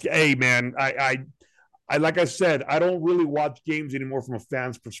 Hey, man, I like I said, I don't really watch games anymore from a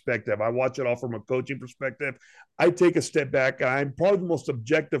fan's perspective. I watch it all from a coaching perspective. I take a step back, and I'm probably the most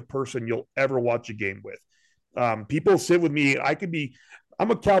objective person you'll ever watch a game with. People sit with me.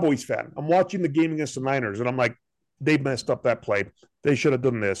 I'm a Cowboys fan. I'm watching the game against the Niners, and I'm like, they messed up that play. They should have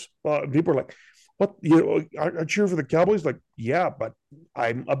done this. People are like, what? I cheer for the Cowboys? Like, yeah, but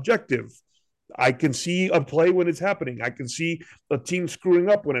I'm objective. I can see a play when it's happening. I can see a team screwing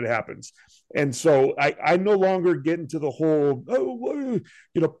up when it happens. And so I no longer get into the whole,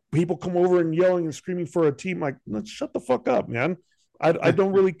 people come over and yelling and screaming for a team. Like, let's shut the fuck up, man. I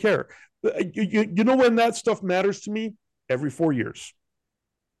don't really care. You know when that stuff matters to me? Every 4 years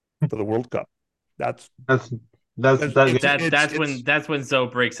for the World Cup. That's when Zoe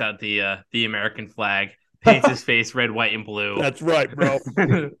breaks out the American flag. Paints his face red, white, and blue. That's right, bro.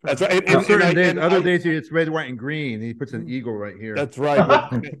 That's right. Other days it's red, white, and green. He puts an eagle right here. That's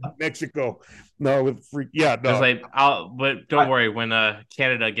right. Mexico. No, with freak. Yeah, no. But don't worry. When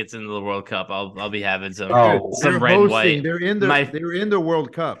Canada gets into the World Cup, I'll be having some red, white. They're in the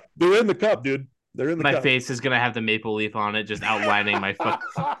World Cup. They're in the cup, dude. They're in the cup. My face is gonna have the maple leaf on it, just outlining my foot.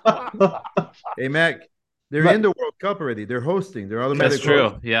 Hey, Mac. They're in the World Cup already. They're hosting. They're automatic. That's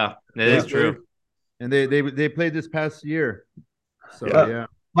true. Yeah, it is true. And they played this past year. So yeah.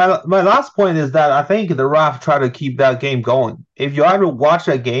 My last point is that I think the ref tried to keep that game going. If you ever watch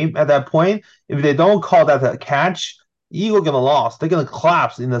that game at that point, if they don't call that a catch, Eagle gonna lose. They're gonna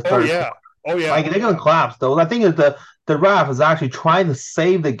collapse in the third. Yeah. Oh yeah, like they're gonna collapse. Though I think that the ref is actually trying to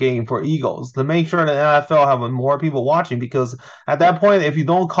save the game for Eagles to make sure the NFL have more people watching, because at that point, if you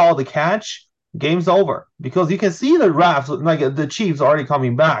don't call the catch, game's over. Because you can see the refs, like the Chiefs, already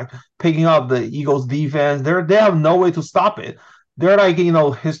coming back, picking up the Eagles defense. They have no way to stop it. They're like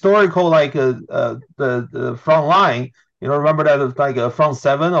historical, like the front line. Remember that it's like a front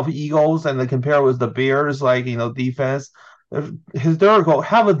seven of Eagles, and they compare with the Bears, like defense. Historical,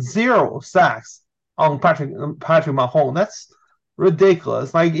 have a 0 sacks on Patrick Mahomes. That's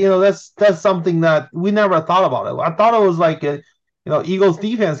ridiculous. Like that's something that we never thought about it. I thought it was like Eagles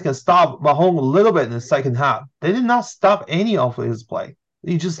defense can stop Mahomes a little bit in the second half. They did not stop any of his play.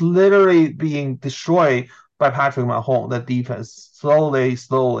 He just literally being destroyed by Patrick Mahomes. That defense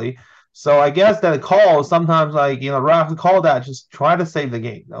slowly. So I guess that call sometimes, like ref call that, just try to save the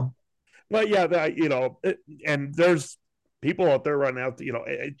game, though. But yeah, and there's people out there right now,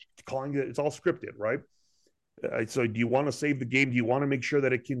 calling it's all scripted, right? So do you want to save the game? Do you want to make sure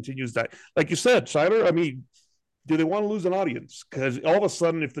that it continues that, like you said, Siler? I mean, do they want to lose an audience? Because all of a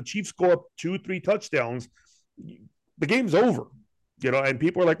sudden, if the Chiefs go up 2-3 touchdowns, the game's over. And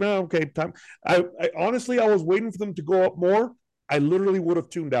people are like, no, okay, time. I honestly, I was waiting for them to go up more. I literally would have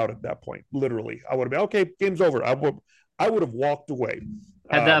tuned out at that point. Literally, I would have been, okay, game's over. I would have walked away.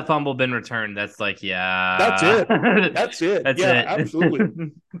 Had that fumble been returned, that's like, yeah. That's it. That's it. That's yeah, it.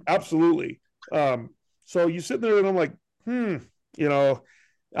 Absolutely. Absolutely. So you sit there and I'm like, I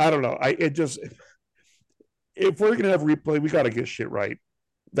don't know. If we're going to have replay, we got to get shit right.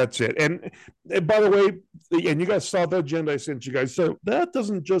 That's it. And by the way, and you guys saw the agenda I sent you guys. So that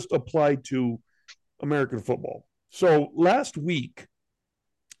doesn't just apply to American football. So last week,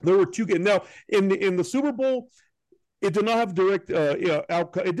 there were 2 games. Now, in the Super Bowl, it did not have direct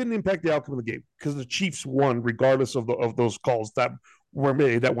outcome. It didn't impact the outcome of the game because the Chiefs won regardless of those calls that were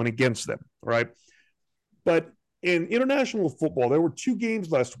made that went against them, right? But in international football, there were 2 games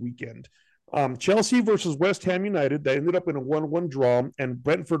last weekend. Chelsea versus West Ham United, that ended up in a 1-1 draw, and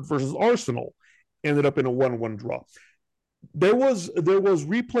Brentford versus Arsenal ended up in a 1-1 draw. There was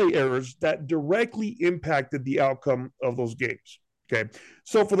replay errors that directly impacted the outcome of those games. Okay,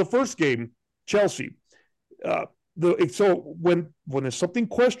 so for the first game, Chelsea, so when there's something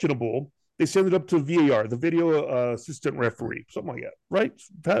questionable, they send it up to VAR, the video assistant referee, something like that, right?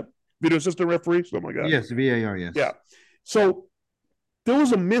 Pat, video assistant referee, something like that. Yes, VAR, yes. Yeah. So there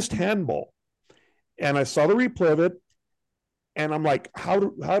was a missed handball, and I saw the replay of it, and I'm like, how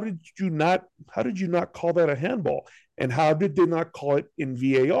did you not call that a handball, and how did they not call it in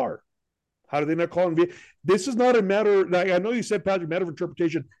VAR? How did they not call it in VAR? This is not a matter. I know you said, Patrick, matter of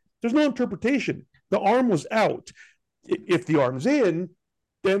interpretation. There's no interpretation. The arm was out. If the arm's in,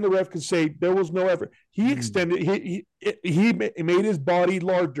 then the ref can say there was no effort. He extended. He made his body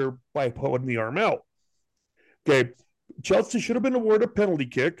larger by pulling the arm out. Okay, Chelsea should have been awarded a penalty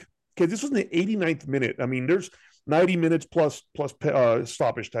kick. Okay, this was in the 89th minute. I mean, there's 90 minutes plus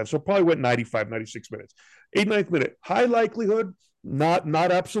stoppage time, so it probably went 95, 96 minutes. 89th minute, high likelihood, not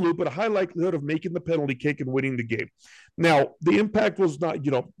absolute, but a high likelihood of making the penalty kick and winning the game. Now, the impact was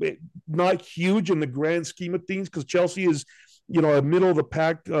not huge in the grand scheme of things because Chelsea is, a middle of the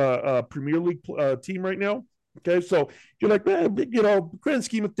pack Premier League team right now. Okay, so you're like, grand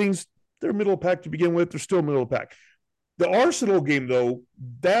scheme of things, they're middle of the pack to begin with. They're still middle of the pack. The Arsenal game, though,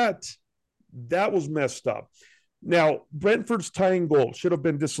 that was messed up. Now, Brentford's tying goal should have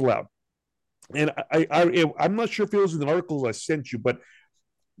been disallowed. And I'm not sure if it was in the articles I sent you, but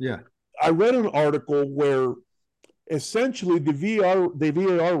yeah, I read an article where essentially the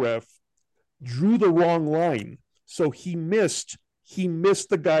VAR ref drew the wrong line. So he missed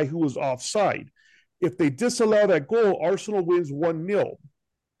the guy who was offside. If they disallow that goal, Arsenal wins 1-0.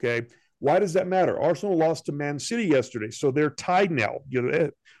 Okay. Why does that matter? Arsenal lost to Man City yesterday, so they're tied now,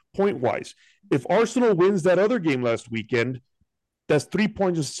 point-wise. If Arsenal wins that other game last weekend, that's 3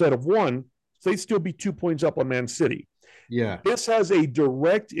 points instead of 1, so they'd still be 2 points up on Man City. Yeah. This has a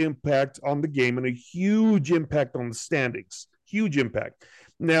direct impact on the game and a huge impact on the standings. Huge impact.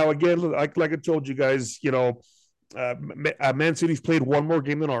 Now, again, like I told you guys, Man City's played one more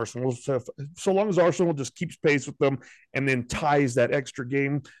game than Arsenal. So long as Arsenal just keeps pace with them and then ties that extra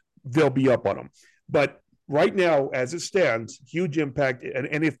game, they'll be up on them. But right now, as it stands, huge impact.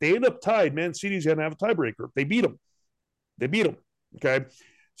 And if they end up tied, Man City's going to have a tiebreaker. They beat them. Okay.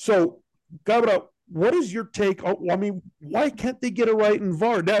 So, Gabriel, what is your take? I mean, why can't they get it right in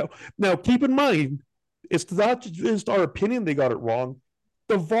VAR? Now keep in mind, it's not just our opinion they got it wrong.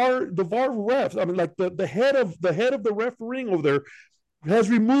 The VAR refs, I mean, like the head of the refereeing over there has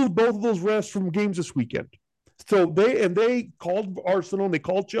removed both of those refs from games this weekend. So they called Arsenal and they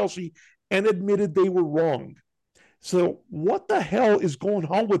called Chelsea and admitted they were wrong. So what the hell is going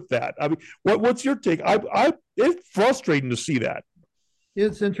on with that? I mean, what's your take? It's frustrating to see that.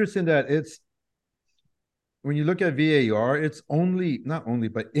 It's interesting that it's when you look at VAR, it's not only,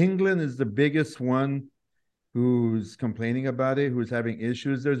 but England is the biggest one who's complaining about it, who's having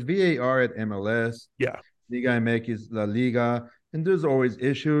issues. There's VAR at MLS, yeah, Liga MX, La Liga, and there's always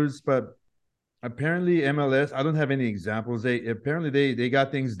issues. But apparently MLS, I don't have any examples. They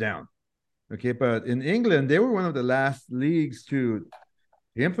got things down. Okay, but in England, they were one of the last leagues to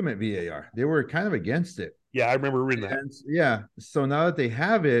implement VAR. They were kind of against it. Yeah, I remember reading that. And yeah, so now that they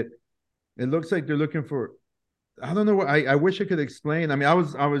have it, it looks like they're looking for. I don't know what I wish I could explain. I mean, I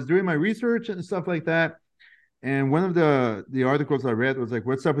was doing my research and stuff like that, and one of the articles I read was like,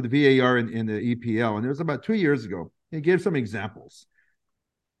 "What's up with the VAR in the EPL?" And it was about 2 years ago. It gave some examples,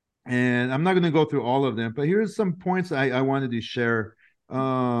 and I'm not going to go through all of them, but here's some points I wanted to share.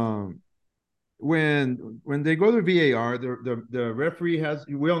 When they go to VAR, the referee has,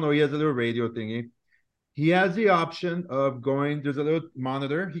 we all know he has a little radio thingy. He has the option of going, there's a little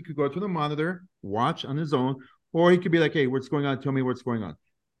monitor. He could go to the monitor, watch on his own, or he could be like, hey, what's going on? Tell me what's going on.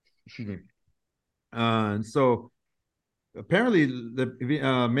 Excuse me. And so apparently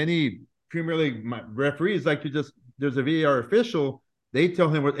many Premier League referees like to just, there's a VAR official, they tell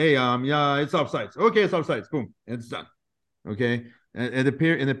him, hey, yeah, it's offsides. Okay, it's offsides. Boom, and it's done. Okay. And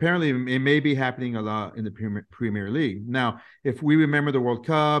apparently it may be happening a lot in the Premier League. Now, if we remember the World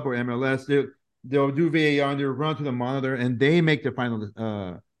Cup or MLS, they'll do VAR and they'll run to the monitor and they make the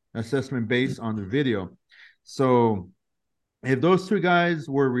final assessment based on the video. So if those two guys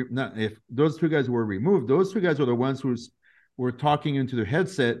were removed, those two guys were the ones who were talking into the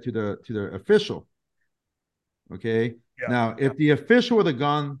headset to the official. Okay. Yeah. Now, if the official would have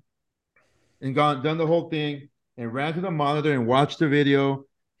done the whole thing and ran to the monitor and watched the video,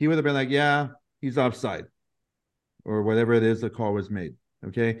 he would have been like, yeah, he's offside, or whatever it is the call was made.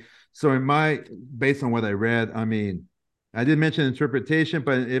 Okay. So based on what I read, I mean, I did mention interpretation,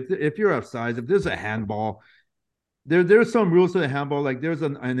 but if you're offside, if there's a handball, there's some rules to the handball. Like there's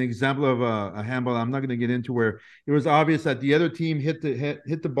an example of a handball I'm not going to get into, where it was obvious that the other team hit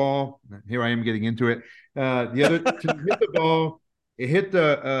the ball. Here I am getting into it. The other team hit the ball. It hit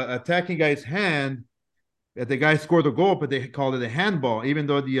the attacking guy's hand. That the guy scored the goal, but they called it a handball, even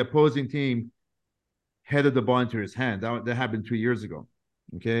though the opposing team headed the ball into his hand. That happened 2 years ago.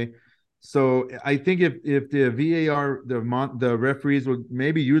 Okay, so I think if the VAR, the referees would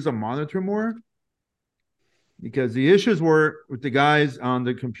maybe use a monitor more, because the issues were with the guys on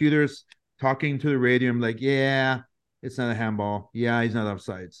the computers talking to the radio, like, yeah, it's not a handball. Yeah, he's not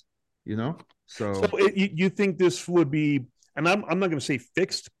offsides. You know, so you think this would be, and I'm not going to say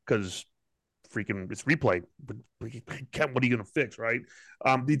fixed because freaking it's replay, but what are you going to fix, right?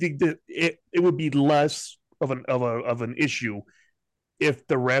 Do you think that it would be less of an issue if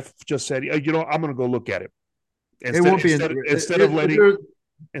the ref just said, I'm going to go look at it instead of letting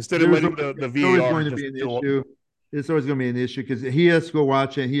the VAR just issue. It's always going to be an issue because he has to go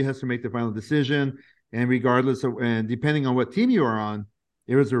watch it. He has to make the final decision, and regardless of, and depending on what team you are on,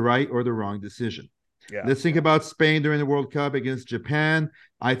 it was the right or the wrong decision. Yeah. Let's think about Spain during the World Cup against Japan.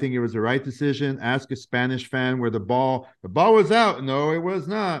 I think it was the right decision. Ask a Spanish fan where the ball was out. No, it was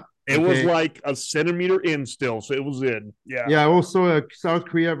not. It was like a centimeter in still, so it was in. Yeah. Yeah. Also, South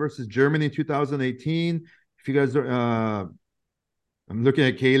Korea versus Germany 2018. If you guys are, I'm looking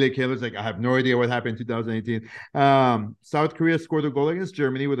at Kayla. Kayla's like, I have no idea what happened in 2018. South Korea scored a goal against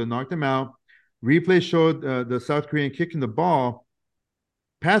Germany with a knocked them out. Replay showed the South Korean kicking the ball,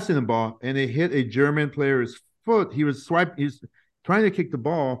 passing the ball, and it hit a German player's foot. He's trying to kick the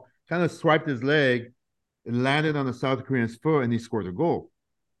ball, kind of swiped his leg, and landed on the South Korean's foot, and he scored a goal.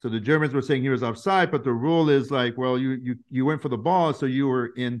 So the Germans were saying he was offside, but the rule is like, well, you went for the ball, so you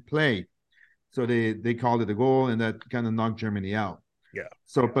were in play. So they called it a goal, and that kind of knocked Germany out. Yeah.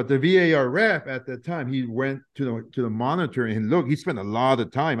 So, but the VAR ref at that time, he went to the monitor and look, he spent a lot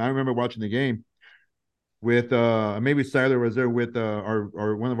of time. I remember watching the game with maybe Seiler was there with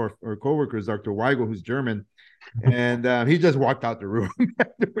our one of our coworkers, Dr. Weigel, who's German, and he just walked out the room.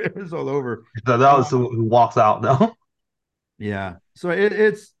 It was all over. So that was who walks out now. Yeah. So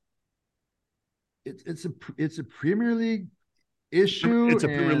it's a Premier League issue. It's a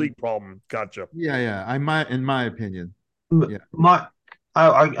Premier League problem. Gotcha. Yeah. In my opinion. Yeah.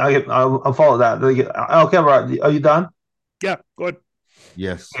 I'll follow that. Okay, right. Are you done? Yeah, go ahead.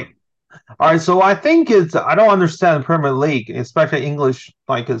 Yes. All right, so I think I don't understand Premier League, especially English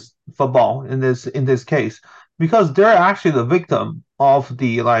like football in this case, because they're actually the victim of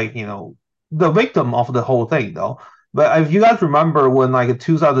the victim of the whole thing though. But if you guys remember when like in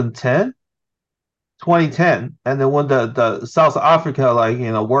 2010 2010, and then when the South Africa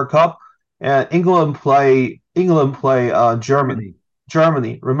World Cup, and England play Germany.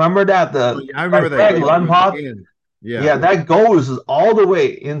 Remember that I remember that Greg game. Lampard. Yeah. Yeah, that goal is all the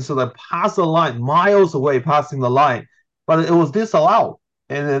way into the past the line, miles away passing the line, but it was disallowed.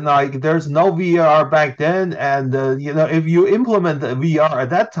 And then there's no VAR back then, and if you implement the VAR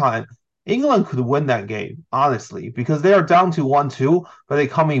at that time, England could win that game honestly because they are down to 1-2, but they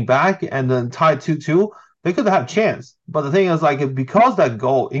coming back and then tied 2-2. They could have chance, but the thing is because that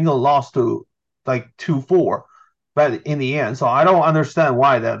goal England lost to 2-4, but in the end, so I don't understand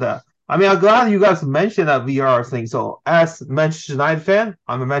why that. I mean, I'm glad you guys mentioned that VAR thing. So, as Manchester United fan,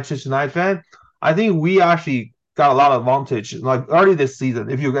 I'm a Manchester United fan. I think we actually got a lot of advantage. Like early this season,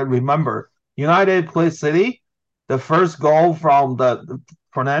 if you can remember, United played City, the first goal from the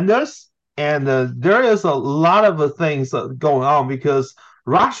Fernandes, and there is a lot of things going on because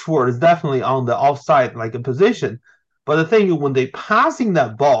Rashford is definitely on the offside a position. But the thing when they passing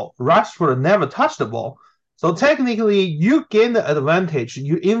that ball, Rashford never touched the ball. So technically, you gain the advantage.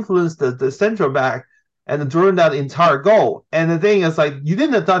 You influence the central back, and during that entire goal. And the thing is, you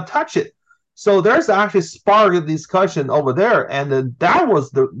didn't touch it. So there's actually spark of discussion over there, and that was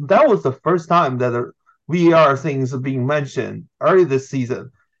the first time that the VAR things are being mentioned early this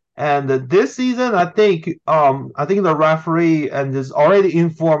season. And this season, I think the referee and is already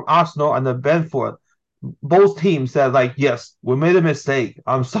informed Arsenal and the Brentford. Both teams said yes, we made a mistake.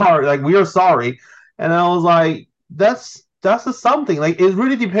 I'm sorry, we are sorry. And I was like, that's something. It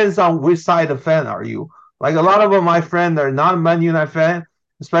really depends on which side of fan are you. A lot of my friends are not Man United fan,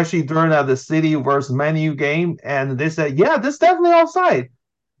 especially during the City versus Man U game, and they said, yeah, this is definitely offside.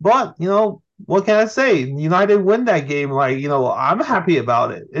 But what can I say? United win that game. I'm happy about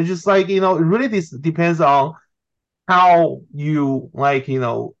it. It's just it really depends on how you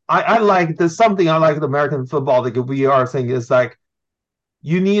I like there's something I like the American football, the VR thing is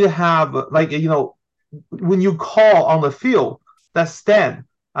you need to have when you call on the field, that stand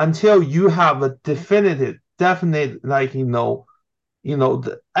until you have a definite the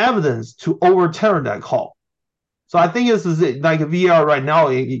evidence to overturn that call. So I think this is it. VR right now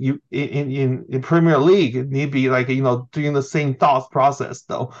in Premier League, it need to be doing the same thought process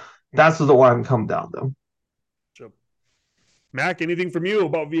though. That's the one I'm come down though. So, Mac, anything from you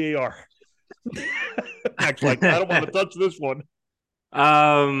about VAR? Mac's I don't want to touch this one.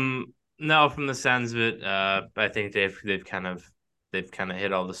 No, from the sounds of it, I think they've kind of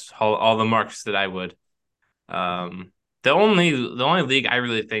hit all the marks that I would. The only league I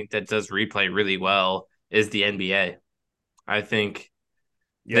really think that does replay really well is the NBA. I think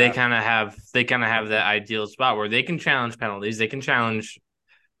they kind of have that ideal spot where they can challenge penalties, they can challenge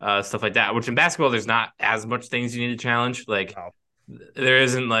stuff like that. Which in basketball, there's not as much things you need to challenge. There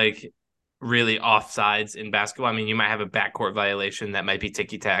isn't really offsides in basketball. I mean, you might have a backcourt violation that might be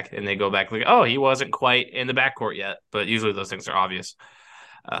ticky tack, and they go back oh, he wasn't quite in the backcourt yet. But usually those things are obvious.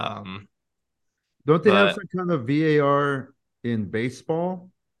 Don't they have some kind of VAR in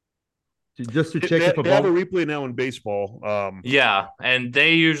baseball? Just to check if a ball. They have a replay now in baseball. Yeah, and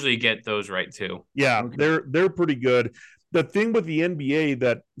they usually get those right too. Yeah, okay. They're pretty good. The thing with the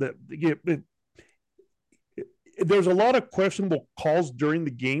NBA there's a lot of questionable calls during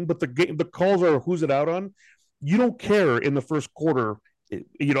the game, but the calls are who's it out on. You don't care in the first quarter. If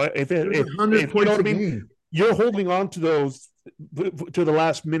you know what I mean, you're holding on to those to the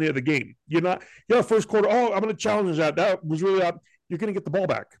last minute of the game. You're not. First quarter. Oh, I'm going to challenge that. That was really out. You're going to get the ball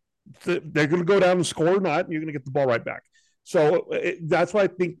back. They're going to go down and score or not, and you're going to get the ball right back. So that's why I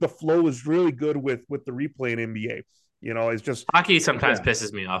think the flow is really good with the replay in NBA. It's just hockey sometimes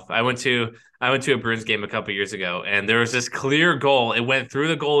pisses me off. I went to a Bruins game a couple years ago, and there was this clear goal. It went through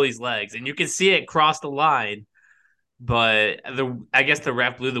the goalie's legs, and you could see it cross the line. But I guess the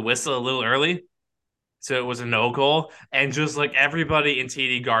ref blew the whistle a little early, so it was a no goal. And just everybody in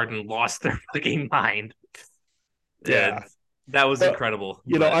TD Garden lost their fucking mind. Yeah. And that was incredible.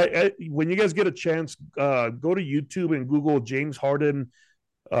 I when you guys get a chance, go to YouTube and Google James Harden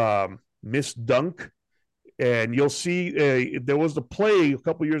missed dunk. And you'll see there was a play a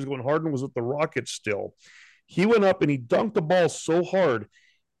couple years ago when Harden was with the Rockets still. He went up and he dunked the ball so hard,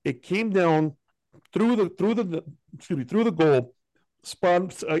 it came down through the goal, spun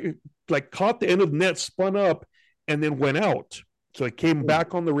caught the end of the net, spun up, and then went out. So it came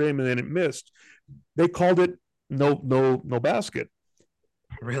back on the rim and then it missed. They called it no basket.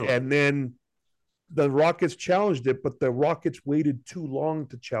 Really? And then the Rockets challenged it, but the Rockets waited too long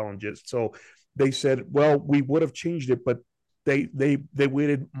to challenge it. So they said, well, we would have changed it, but they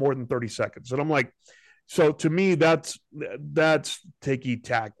waited more than 30 seconds. And I'm like, so to me, that's ticky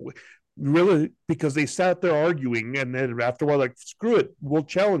tack. Really? Because they sat there arguing, and then after a while, like, screw it, we'll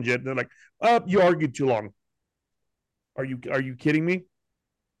challenge it. And they're like, oh, you argued too long. Are you kidding me?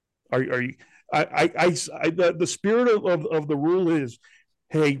 Are you? The spirit of the rule is,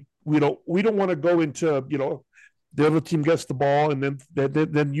 hey, we don't want to go into the other team gets the ball and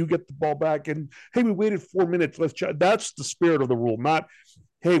then you get the ball back and hey, we waited 4 minutes. Let's try. That's the spirit of the rule, not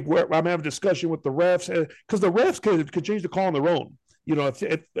hey, I'm having a discussion with the refs because the refs could change the call on their own.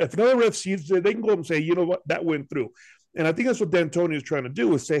 If another ref sees it, they can go and say, you know what, that went through. And I think that's what D'Antoni is trying to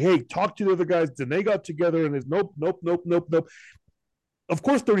do is say, hey, talk to the other guys. Then they got together and it's nope, nope, nope, nope, nope. Of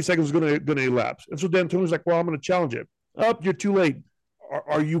course, 30 seconds is going to elapse. And so D'Antoni's like, well, I'm going to challenge it. You're too late.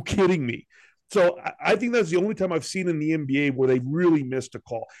 Are you kidding me? So I think that's the only time I've seen in the NBA where they really missed a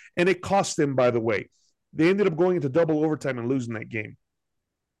call. And it cost them, by the way. They ended up going into double overtime and losing that game.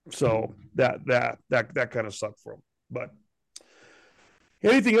 So that kind of sucked for them. But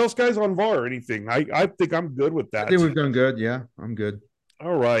anything else, guys, on VAR or anything? I think I'm good with that. I think we've done good. Yeah, I'm good.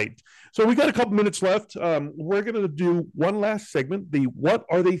 All right. So we got a couple minutes left. We're going to do one last segment, the What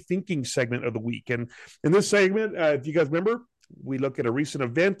Are They Thinking segment of the week. And in this segment, if you guys remember, we look at a recent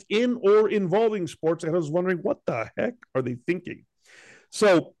event in or involving sports. And I was wondering, what the heck are they thinking?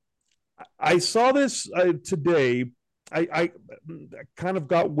 So I saw this today. I kind of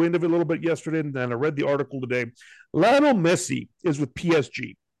got wind of it a little bit yesterday, and then I read the article today. Lionel Messi is with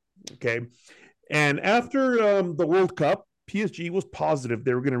PSG. Okay. And after the World Cup, PSG was positive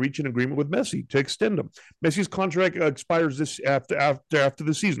they were going to reach an agreement with Messi to extend him. Messi's contract expires this after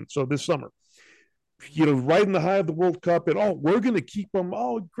the season, so this summer. Right in the high of the World Cup, and we're going to keep him.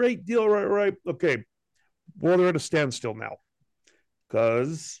 Oh, great deal, right? Okay, well, they're at a standstill now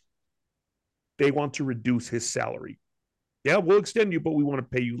because they want to reduce his salary. Yeah, we'll extend you, but we want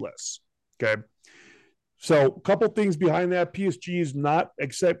to pay you less. Okay. So a couple things behind that. PSG is not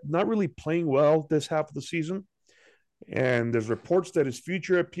really playing well this half of the season. And there's reports that his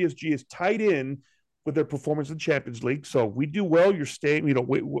future at PSG is tied in with their performance in the Champions League. So we do well, you're staying,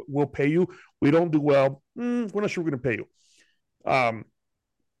 we'll pay you. We don't do well, we're not sure we're going to pay you.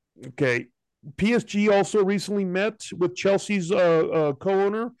 Okay. PSG also recently met with Chelsea's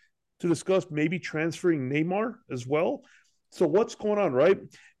co-owner to discuss maybe transferring Neymar as well. So what's going on, right?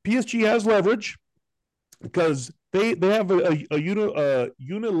 PSG has leverage because they have a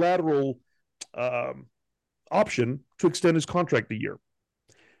unilateral option to extend his contract a year.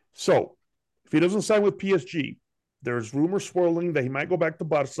 So if he doesn't sign with PSG, there's rumors swirling that he might go back to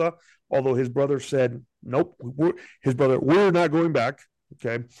Barca, although his brother said, nope, we're not going back.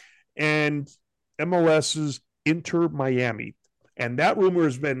 Okay. And MLS's Inter Miami. And that rumor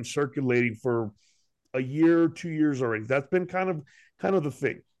has been circulating for a year, 2 years already. That's been kind of the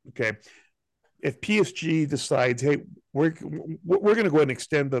thing. Okay. If PSG decides, hey, we're going to go ahead and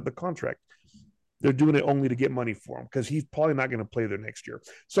extend the contract, they're doing it only to get money for him because he's probably not going to play there next year.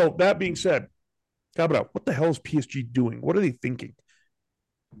 So that being said, Gabriel, what the hell is PSG doing? What are they thinking?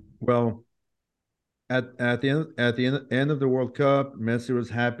 Well, at the end of the World Cup, Messi was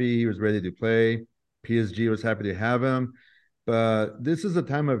happy. He was ready to play. PSG was happy to have him. But this is a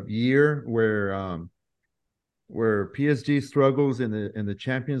time of year where PSG struggles in the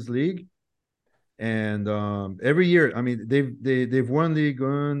Champions League. And every year, I mean, they've won Ligue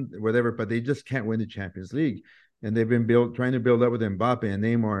 1, whatever, but they just can't win the Champions League. And they've been trying to build up with Mbappe and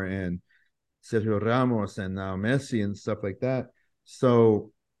Neymar and Sergio Ramos and now Messi and stuff like that.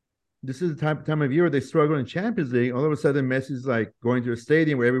 So this is the time of year where they struggle in Champions League. All of a sudden, Messi's like going to a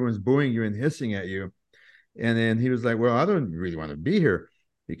stadium where everyone's booing you and hissing at you. And then he was like, well, I don't really want to be here.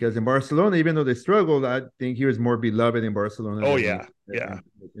 Because in Barcelona, even though they struggled, I think he was more beloved in Barcelona. Oh, yeah.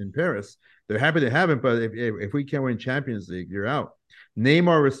 In Paris. They're happy to have him, but if we can't win Champions League, you're out.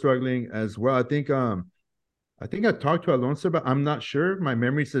 Neymar was struggling as well. I think I talked to Alonso about, I'm not sure. My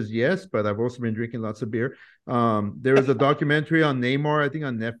memory says yes, but I've also been drinking lots of beer. There was a documentary on Neymar, I think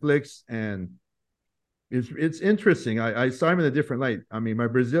on Netflix, and it's interesting. I saw him in a different light. I mean, my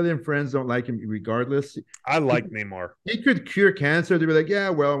Brazilian friends don't like him regardless. I like Neymar. He could cure cancer. They were like, yeah,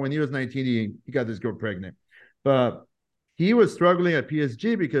 well, when he was 19, he got this girl pregnant. But he was struggling at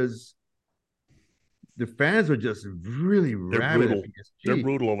PSG because the fans are just really rabid at PSG. They're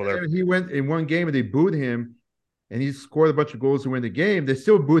brutal over there. And he went in one game and they booed him, and he scored a bunch of goals to win the game. They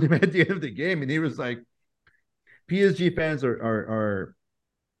still booed him at the end of the game, and he was like, PSG fans are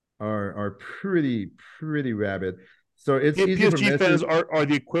pretty rabid. So it's easy PSG fans are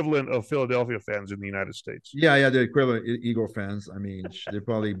the equivalent of Philadelphia fans in the United States. Yeah, the equivalent Eagle fans. I mean, they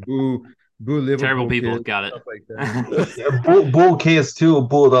probably boo Liverpool. Terrible people, kids, got it. Like that. Bull kids too.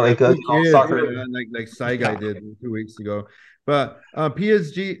 Bull like soccer, like Sai guy did 2 weeks ago. But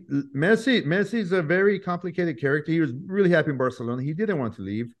PSG, Messi's a very complicated character. He was really happy in Barcelona. He didn't want to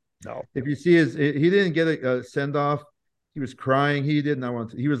leave. No. If you see he didn't get a send off. He was crying. He did not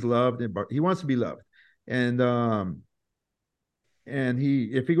want to. He was loved. He wants to be loved. And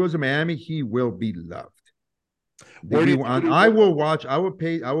if he goes to Miami, he will be loved. I will watch. I will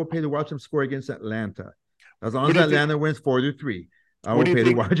pay to watch him score against Atlanta. As long as Atlanta wins 4-3, I will pay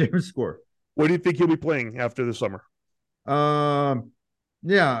to watch him score. Where do you think he'll be playing after the summer?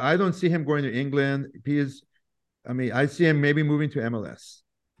 Yeah, I don't see him going to England. I see him maybe moving to MLS.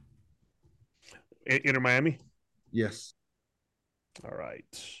 Inter Miami? Yes. All right.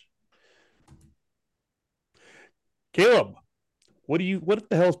 Caleb, what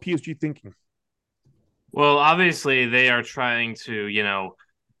the hell is PSG thinking? Well, obviously they are trying to,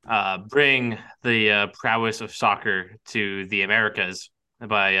 bring the prowess of soccer to the Americas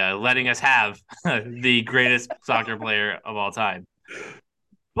by letting us have the greatest soccer player of all time.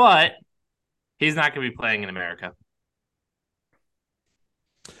 But he's not going to be playing in America.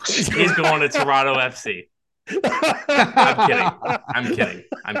 He's going to Toronto FC. I'm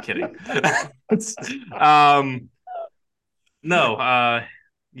kidding.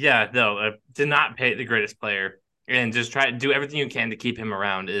 To not pay the greatest player and just try to do everything you can to keep him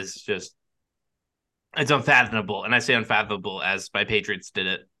around is just, it's unfathomable. And I say unfathomable as my Patriots did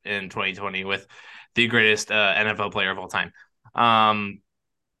it in 2020 with the greatest NFL player of all time.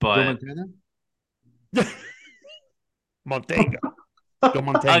 But Montega. Go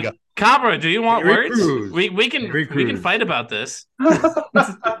Montega. Cabra, do you want words? We can fight about this.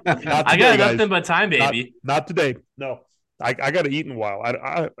 I got nothing but time, baby. Not today. No. I got to eat in a while. I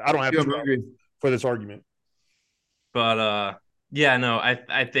don't have to for this argument. But I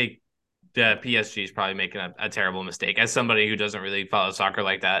think PSG is probably making a terrible mistake. As somebody who doesn't really follow soccer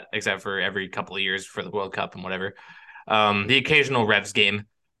like that, except for every couple of years for the World Cup and whatever, the occasional Revs game.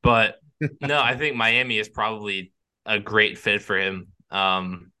 But no, I think Miami is probably a great fit for him.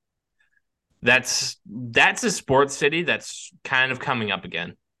 That's a sports city that's kind of coming up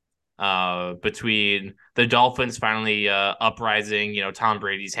again. Between the Dolphins finally uprising, Tom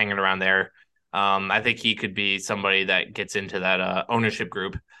Brady's hanging around there. I think he could be somebody that gets into that ownership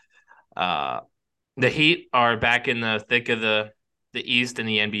group. The Heat are back in the thick of the East in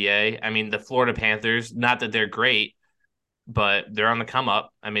the NBA. I mean, the Florida Panthers, not that they're great, but they're on the come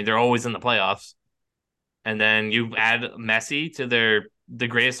up. I mean, they're always in the playoffs. And then you add Messi to the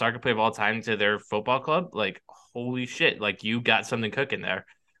greatest soccer player of all time to their football club. Like, holy shit. Like, you got something cooking there.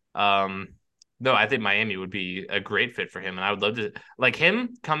 No, I think Miami would be a great fit for him. And I would love to, like,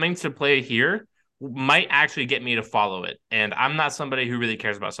 him coming to play here might actually get me to follow it. And I'm not somebody who really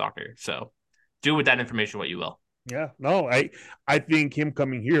cares about soccer. So do with that information what you will. Yeah, no, I think him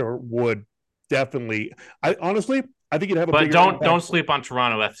coming here would definitely, I think it'd have a bigger impact. Don't sleep on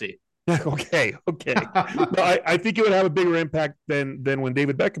Toronto FC. Okay. No, I think it would have a bigger impact than when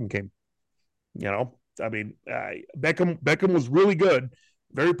David Beckham came. I mean, Beckham was really good,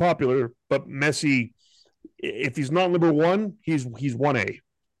 very popular, but Messi, if he's not number one, he's 1A.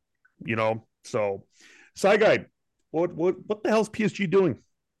 So Side Guy, what the hell's PSG doing?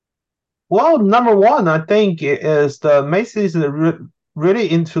 Well, number one, I think is the Macy's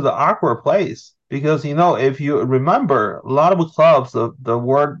really into the awkward place because if you remember, a lot of clubs, the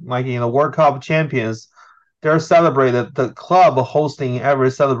World Cup champions, they're celebrated. The club hosting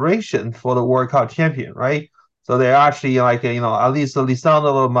every celebration for the World Cup champion, right? So they're actually at least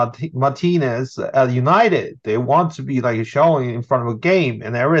Lisandro Martinez at United, they want to be showing in front of a game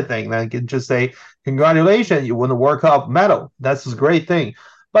and everything. And can just say, congratulations, you won the World Cup medal. That's a great thing.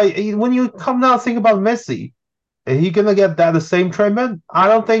 But when you come down and think about Messi, is he gonna get the same treatment? I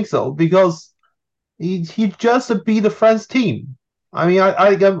don't think so because he just beat the French team. I mean,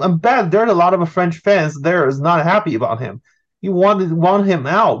 I bet there are a lot of French fans there is not happy about him. You want him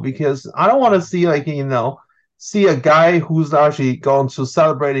out because I don't want to see a guy who's actually going to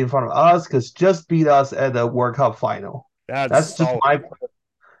celebrate in front of us because just beat us at the World Cup final. That's just my point.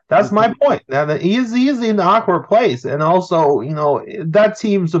 That's my point. And he's in an awkward place. And also, that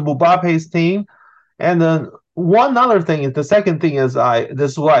team's Mbappe's team. And then one other thing is the second thing is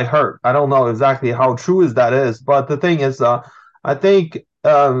this is what I heard. I don't know exactly how true that is, but the thing is I think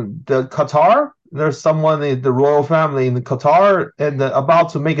the Qatar, there's someone in the royal family in Qatar and about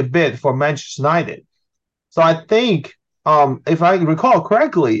to make a bid for Manchester United. So I think if I recall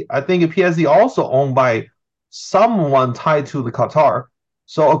correctly, I think PSG also owned by someone tied to the Qatar.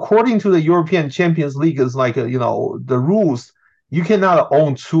 So according to the European Champions League, is the rules, you cannot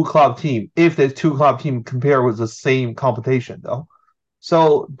own two club team if the two club team compare with the same competition though.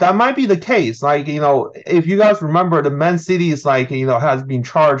 So that might be the case. Like, if you guys remember, the Man City is like, has been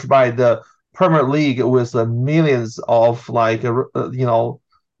charged by the Premier League with millions of like,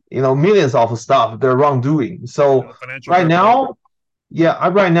 millions of stuff, their wrongdoing. So Financial right fair play. now, yeah,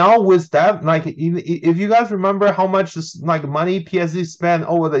 right now with that, like, if you guys remember how much like money PSG spent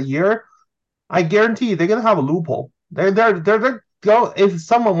over the year, I guarantee they're gonna have a loophole. They're go if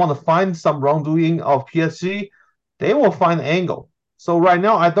someone want to find some wrongdoing of PSG, they will find an angle. So right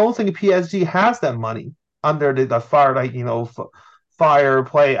now, I don't think PSG has that money under the fire, like fire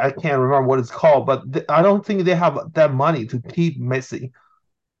play. I can't remember what it's called, but I don't think they have that money to keep Messi.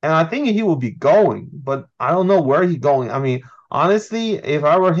 And I think he will be going, but I don't know where he's going. I mean, honestly, if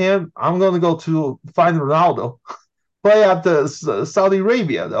I were him, I'm gonna go to find Ronaldo, play at the Saudi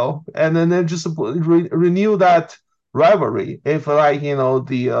Arabia though, and then just renew that rivalry. If like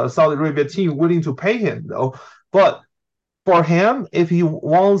the Saudi Arabia team willing to pay him though, but for him, if he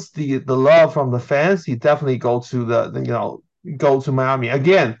wants the love from the fans, he definitely go to Miami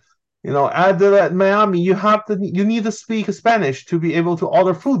again. At Miami, you need to speak Spanish to be able to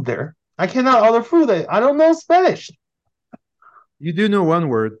order food there. I cannot order food. I don't know Spanish. You do know one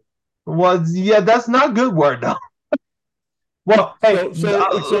word. Well, yeah, that's not good word though. Well, hey,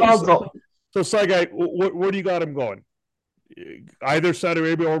 So Sly Guy, where do you got him going? Either Saudi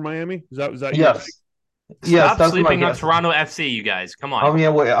Arabia or Miami? Is that your pick? Yes, Stop sleeping on Toronto FC, you guys. Come on. I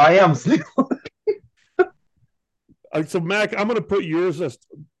mean, wait, I am sleeping. So Mac, I'm going to put yours as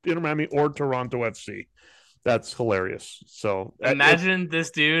Inter Miami or Toronto FC. That's hilarious. So imagine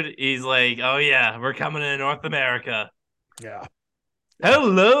this dude. He's like, "Oh yeah, we're coming to North America." Yeah.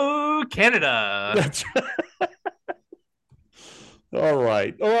 Hello, Canada. That's all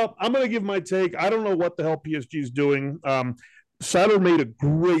right. Well, I'm going to give my take. I don't know what the hell PSG is doing. Saddler made a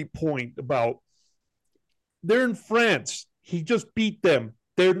great point about they're in France. He just beat them.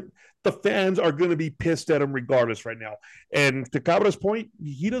 The fans are going to be pissed at him regardless right now. And to Cabra's point,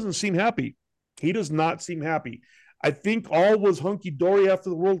 he doesn't seem happy. He does not seem happy. I think all was hunky dory after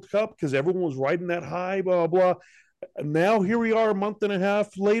the World Cup because everyone was riding that high, blah, blah. Now here we are a month and a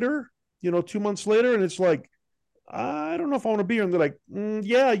half later, 2 months later, and it's like, I don't know if I want to be here. And they're like,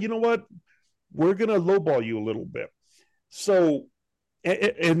 yeah, you know what? We're going to lowball you a little bit. So,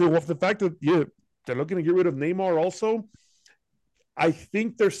 and the fact that they're looking to get rid of Neymar also, I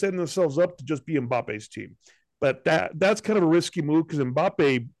think they're setting themselves up to just be Mbappe's team. But that's kind of a risky move because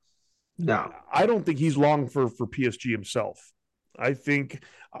Mbappe, no, I don't think he's long for PSG himself. I think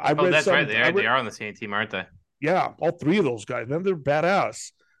I read that's right. They are on the same team, aren't they? Yeah, all three of those guys, man, they're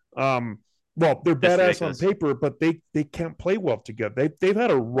badass. Well, they're badass on paper, but they can't play well together. They've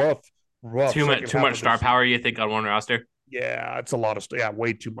had a rough. Too much star power, you think, on one roster? Yeah, it's a lot of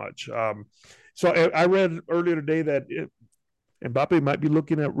way too much. So I read earlier today that Mbappe might be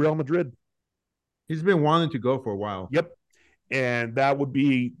looking at Real Madrid. He's been wanting to go for a while. Yep, and that would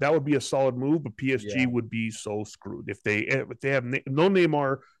be a solid move. But PSG would be so screwed if they have no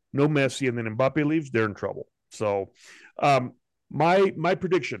Neymar, no Messi, and then Mbappe leaves, they're in trouble. So, my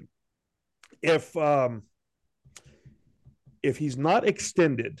prediction, if he's not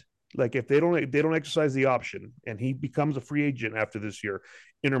extended, like if they don't exercise the option and he becomes a free agent after this year,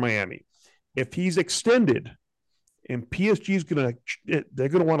 Inter Miami, if he's extended, and PSG they're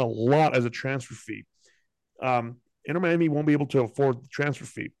gonna want a lot as a transfer fee. Inter Miami won't be able to afford the transfer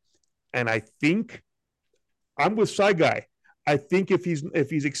fee, and I think I'm with Side Guy. I think if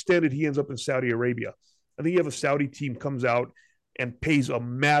he's extended, he ends up in Saudi Arabia. I think you have a Saudi team comes out and pays a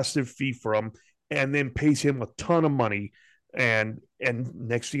massive fee for him, and then pays him a ton of money. And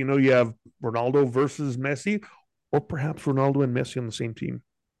next thing you know, you have Ronaldo versus Messi, or perhaps Ronaldo and Messi on the same team.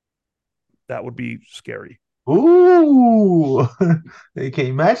 That would be scary. Ooh, they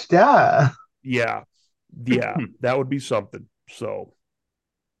can match that. Yeah, that would be something. So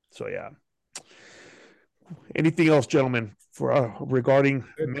yeah. Anything else, gentlemen, for regarding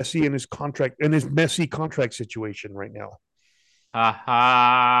Messi and his contract and his messy contract situation right now?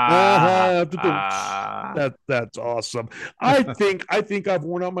 That's awesome. I think I've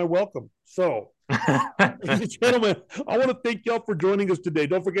worn out my welcome. So, ladies and gentlemen, I want to thank y'all for joining us today.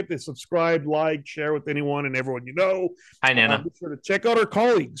 Don't forget to subscribe, like, share with anyone and everyone you know. Hi, Nana. Be sure to check out our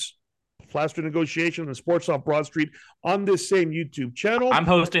colleagues, Plaster Negotiation and Sports off Broad Street, on this same YouTube channel. I'm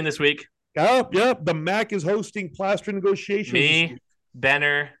hosting this week. Yep. The Mac is hosting Plaster Negotiations. Me,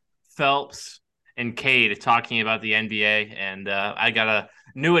 Benner, Phelps, and Cade talking about the NBA, and I got a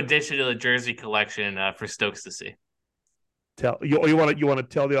new addition to the jersey collection for Stokes to see. You want to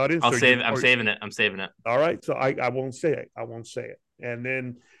tell the audience? I'm saving it. All right, so I won't say it. And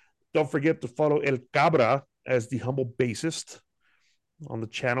then don't forget to follow El Cabra as the humble bassist. on the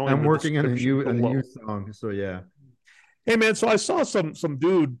channel. I'm working on a new song, so yeah. Hey man, so I saw some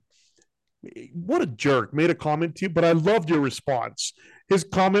dude. What a jerk! Made a comment to you, but I loved your response. His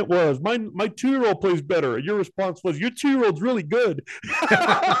comment was, "My 2-year-old plays better." Your response was, "Your 2-year-old's really good."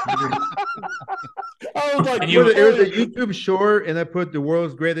 I was like, it was a YouTube short, and I put the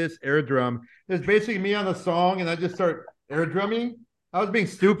world's greatest air drum. It's basically me on a song, and I just start air drumming. I was being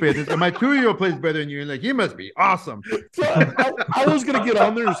stupid. It's, my 2-year-old plays better than you, and like, he must be awesome. So I was gonna get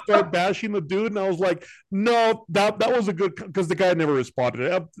on there and start bashing the dude, and I was like, no, that was a good, because the guy never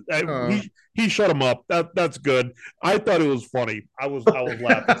responded. He shut him up. That's good. I thought it was funny. I was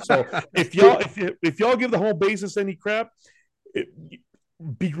laughing. So if y'all give the whole basis any crap,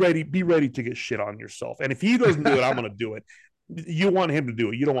 be ready to get shit on yourself. And if he doesn't do it, I'm gonna do it. You want him to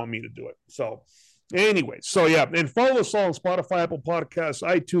do it. You don't want me to do it. So anyway, so yeah, and follow us all on Spotify, Apple Podcasts,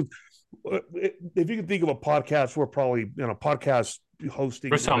 iTunes. If you can think of a podcast, we're probably podcast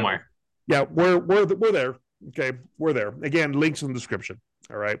hosting. We're somewhere. Yeah, we're there. Okay, we're there. Again, links in the description.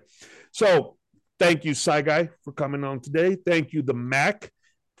 All right. So thank you, Cy Guy, for coming on today. Thank you, the Mac,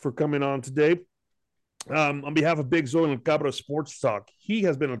 for coming on today. On behalf of Big Zo and El Cabra Sports Talk, he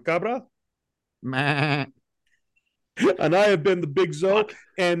has been El Cabra. Meh. And I have been the Big Zo.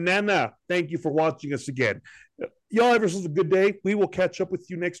 And Nana, thank you for watching us again. Y'all have yourselves a good day. We will catch up with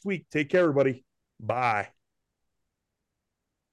you next week. Take care, everybody. Bye.